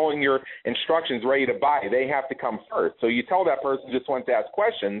table following your instructions ready to buy, they have to come first. So you tell that person just wants to ask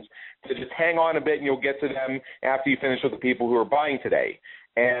questions to just hang on a bit, and you'll get to them after you finish with the people who are buying today.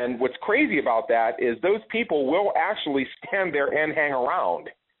 And what's crazy about that is those people will actually stand there and hang around.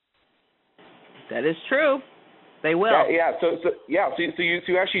 That is true. They will. So you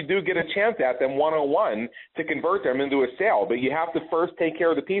actually do get a chance at them one-on-one to convert them into a sale. But you have to first take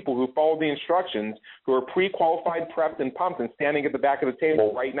care of the people who follow the instructions, who are pre-qualified, prepped, and pumped, and standing at the back of the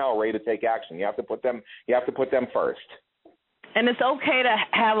table right now, ready to take action. You have to put them first. And it's okay to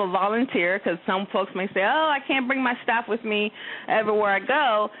have a volunteer, because some folks may say, oh, I can't bring my staff with me everywhere I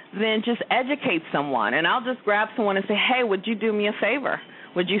go. Then just educate someone. And I'll just grab someone and say, hey, would you do me a favor?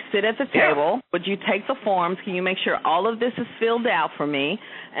 Would you sit at the table? Yeah. Would you take the forms? Can you make sure all of this is filled out for me?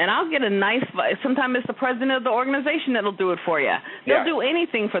 And I'll get a nice – sometimes it's the president of the organization that will do it for you. They'll do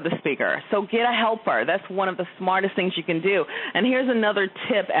anything for the speaker. So get a helper. That's one of the smartest things you can do. And here's another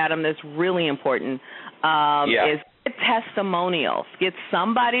tip, Adam, that's really important is get testimonials. Get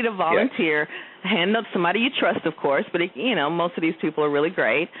somebody to volunteer. Hand up somebody you trust, of course, but, most of these people are really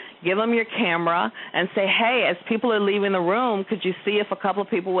great. Give them your camera and say, hey, as people are leaving the room, could you see if a couple of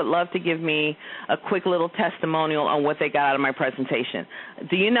people would love to give me a quick little testimonial on what they got out of my presentation?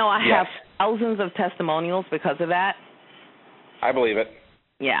 Do you know I have thousands of testimonials because of that? I believe it.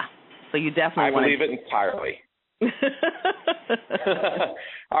 Yeah, so you definitely I believe it entirely.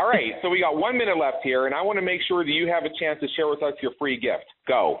 All right, so we got 1 minute left here, and I want to make sure that you have a chance to share with us your free gift.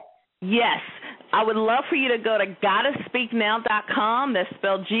 Go. Yes. I would love for you to go to GottaSpeakNow.com. That's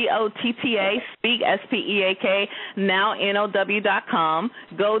spelled Gotta, speak, S-P-E-A-K, now, N-O-W.com.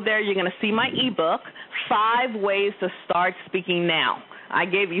 Go there. You're going to see my ebook, 5 Ways to Start Speaking Now. I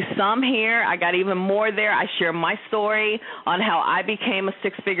gave you some here. I got even more there. I share my story on how I became a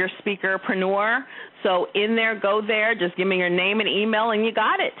 6-figure speakerpreneur. So in there, go there. Just give me your name and email, and you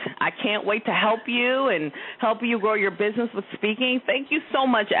got it. I can't wait to help you and help you grow your business with speaking. Thank you so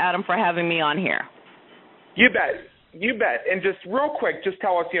much, Adam, for having me on here. You bet. You bet. And just real quick, just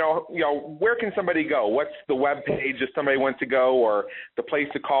tell us, where can somebody go? What's the web page if somebody wants to go, or the place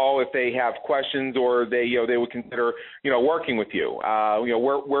to call if they have questions, or they would consider, working with you?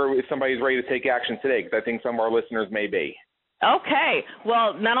 Where if somebody's ready to take action today, because I think some of our listeners may be. Okay.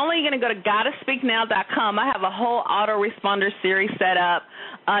 Well, not only are you going to go to GottaSpeakNow.com, I have a whole autoresponder series set up.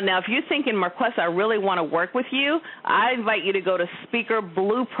 Now, if you're thinking, Marquessa, I really want to work with you, I invite you to go to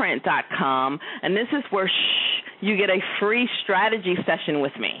SpeakerBlueprint.com, and this is where you get a free strategy session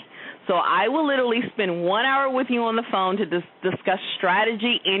with me. So I will literally spend 1 hour with you on the phone to discuss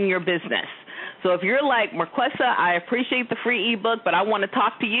strategy in your business. So if you're like, Marquessa, I appreciate the free ebook, but I want to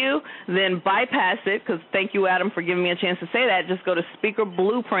talk to you, then bypass it, because thank you, Adam, for giving me a chance to say that. Just go to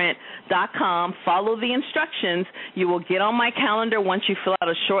SpeakerBlueprint.com, follow the instructions. You will get on my calendar once you fill out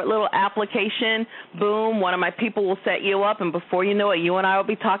a short little application. Boom, one of my people will set you up, and before you know it, you and I will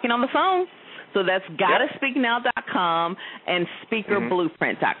be talking on the phone. So that's GottaSpeakNow.com and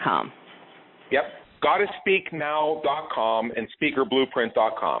SpeakerBlueprint.com. Yep. GottaSpeakNow.com and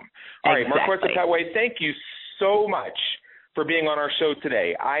SpeakerBlueprint.com. All right, Marquesa Petway, thank you so much for being on our show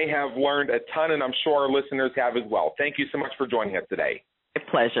today. I have learned a ton, and I'm sure our listeners have as well. Thank you so much for joining us today.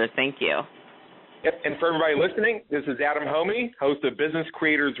 A pleasure. Thank you. Yep. And for everybody listening, this is Adam Homey, host of Business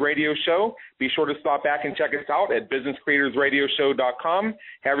Creators Radio Show. Be sure to stop back and check us out at businesscreatorsradioshow.com.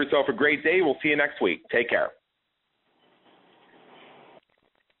 Have yourself a great day. We'll see you next week. Take care.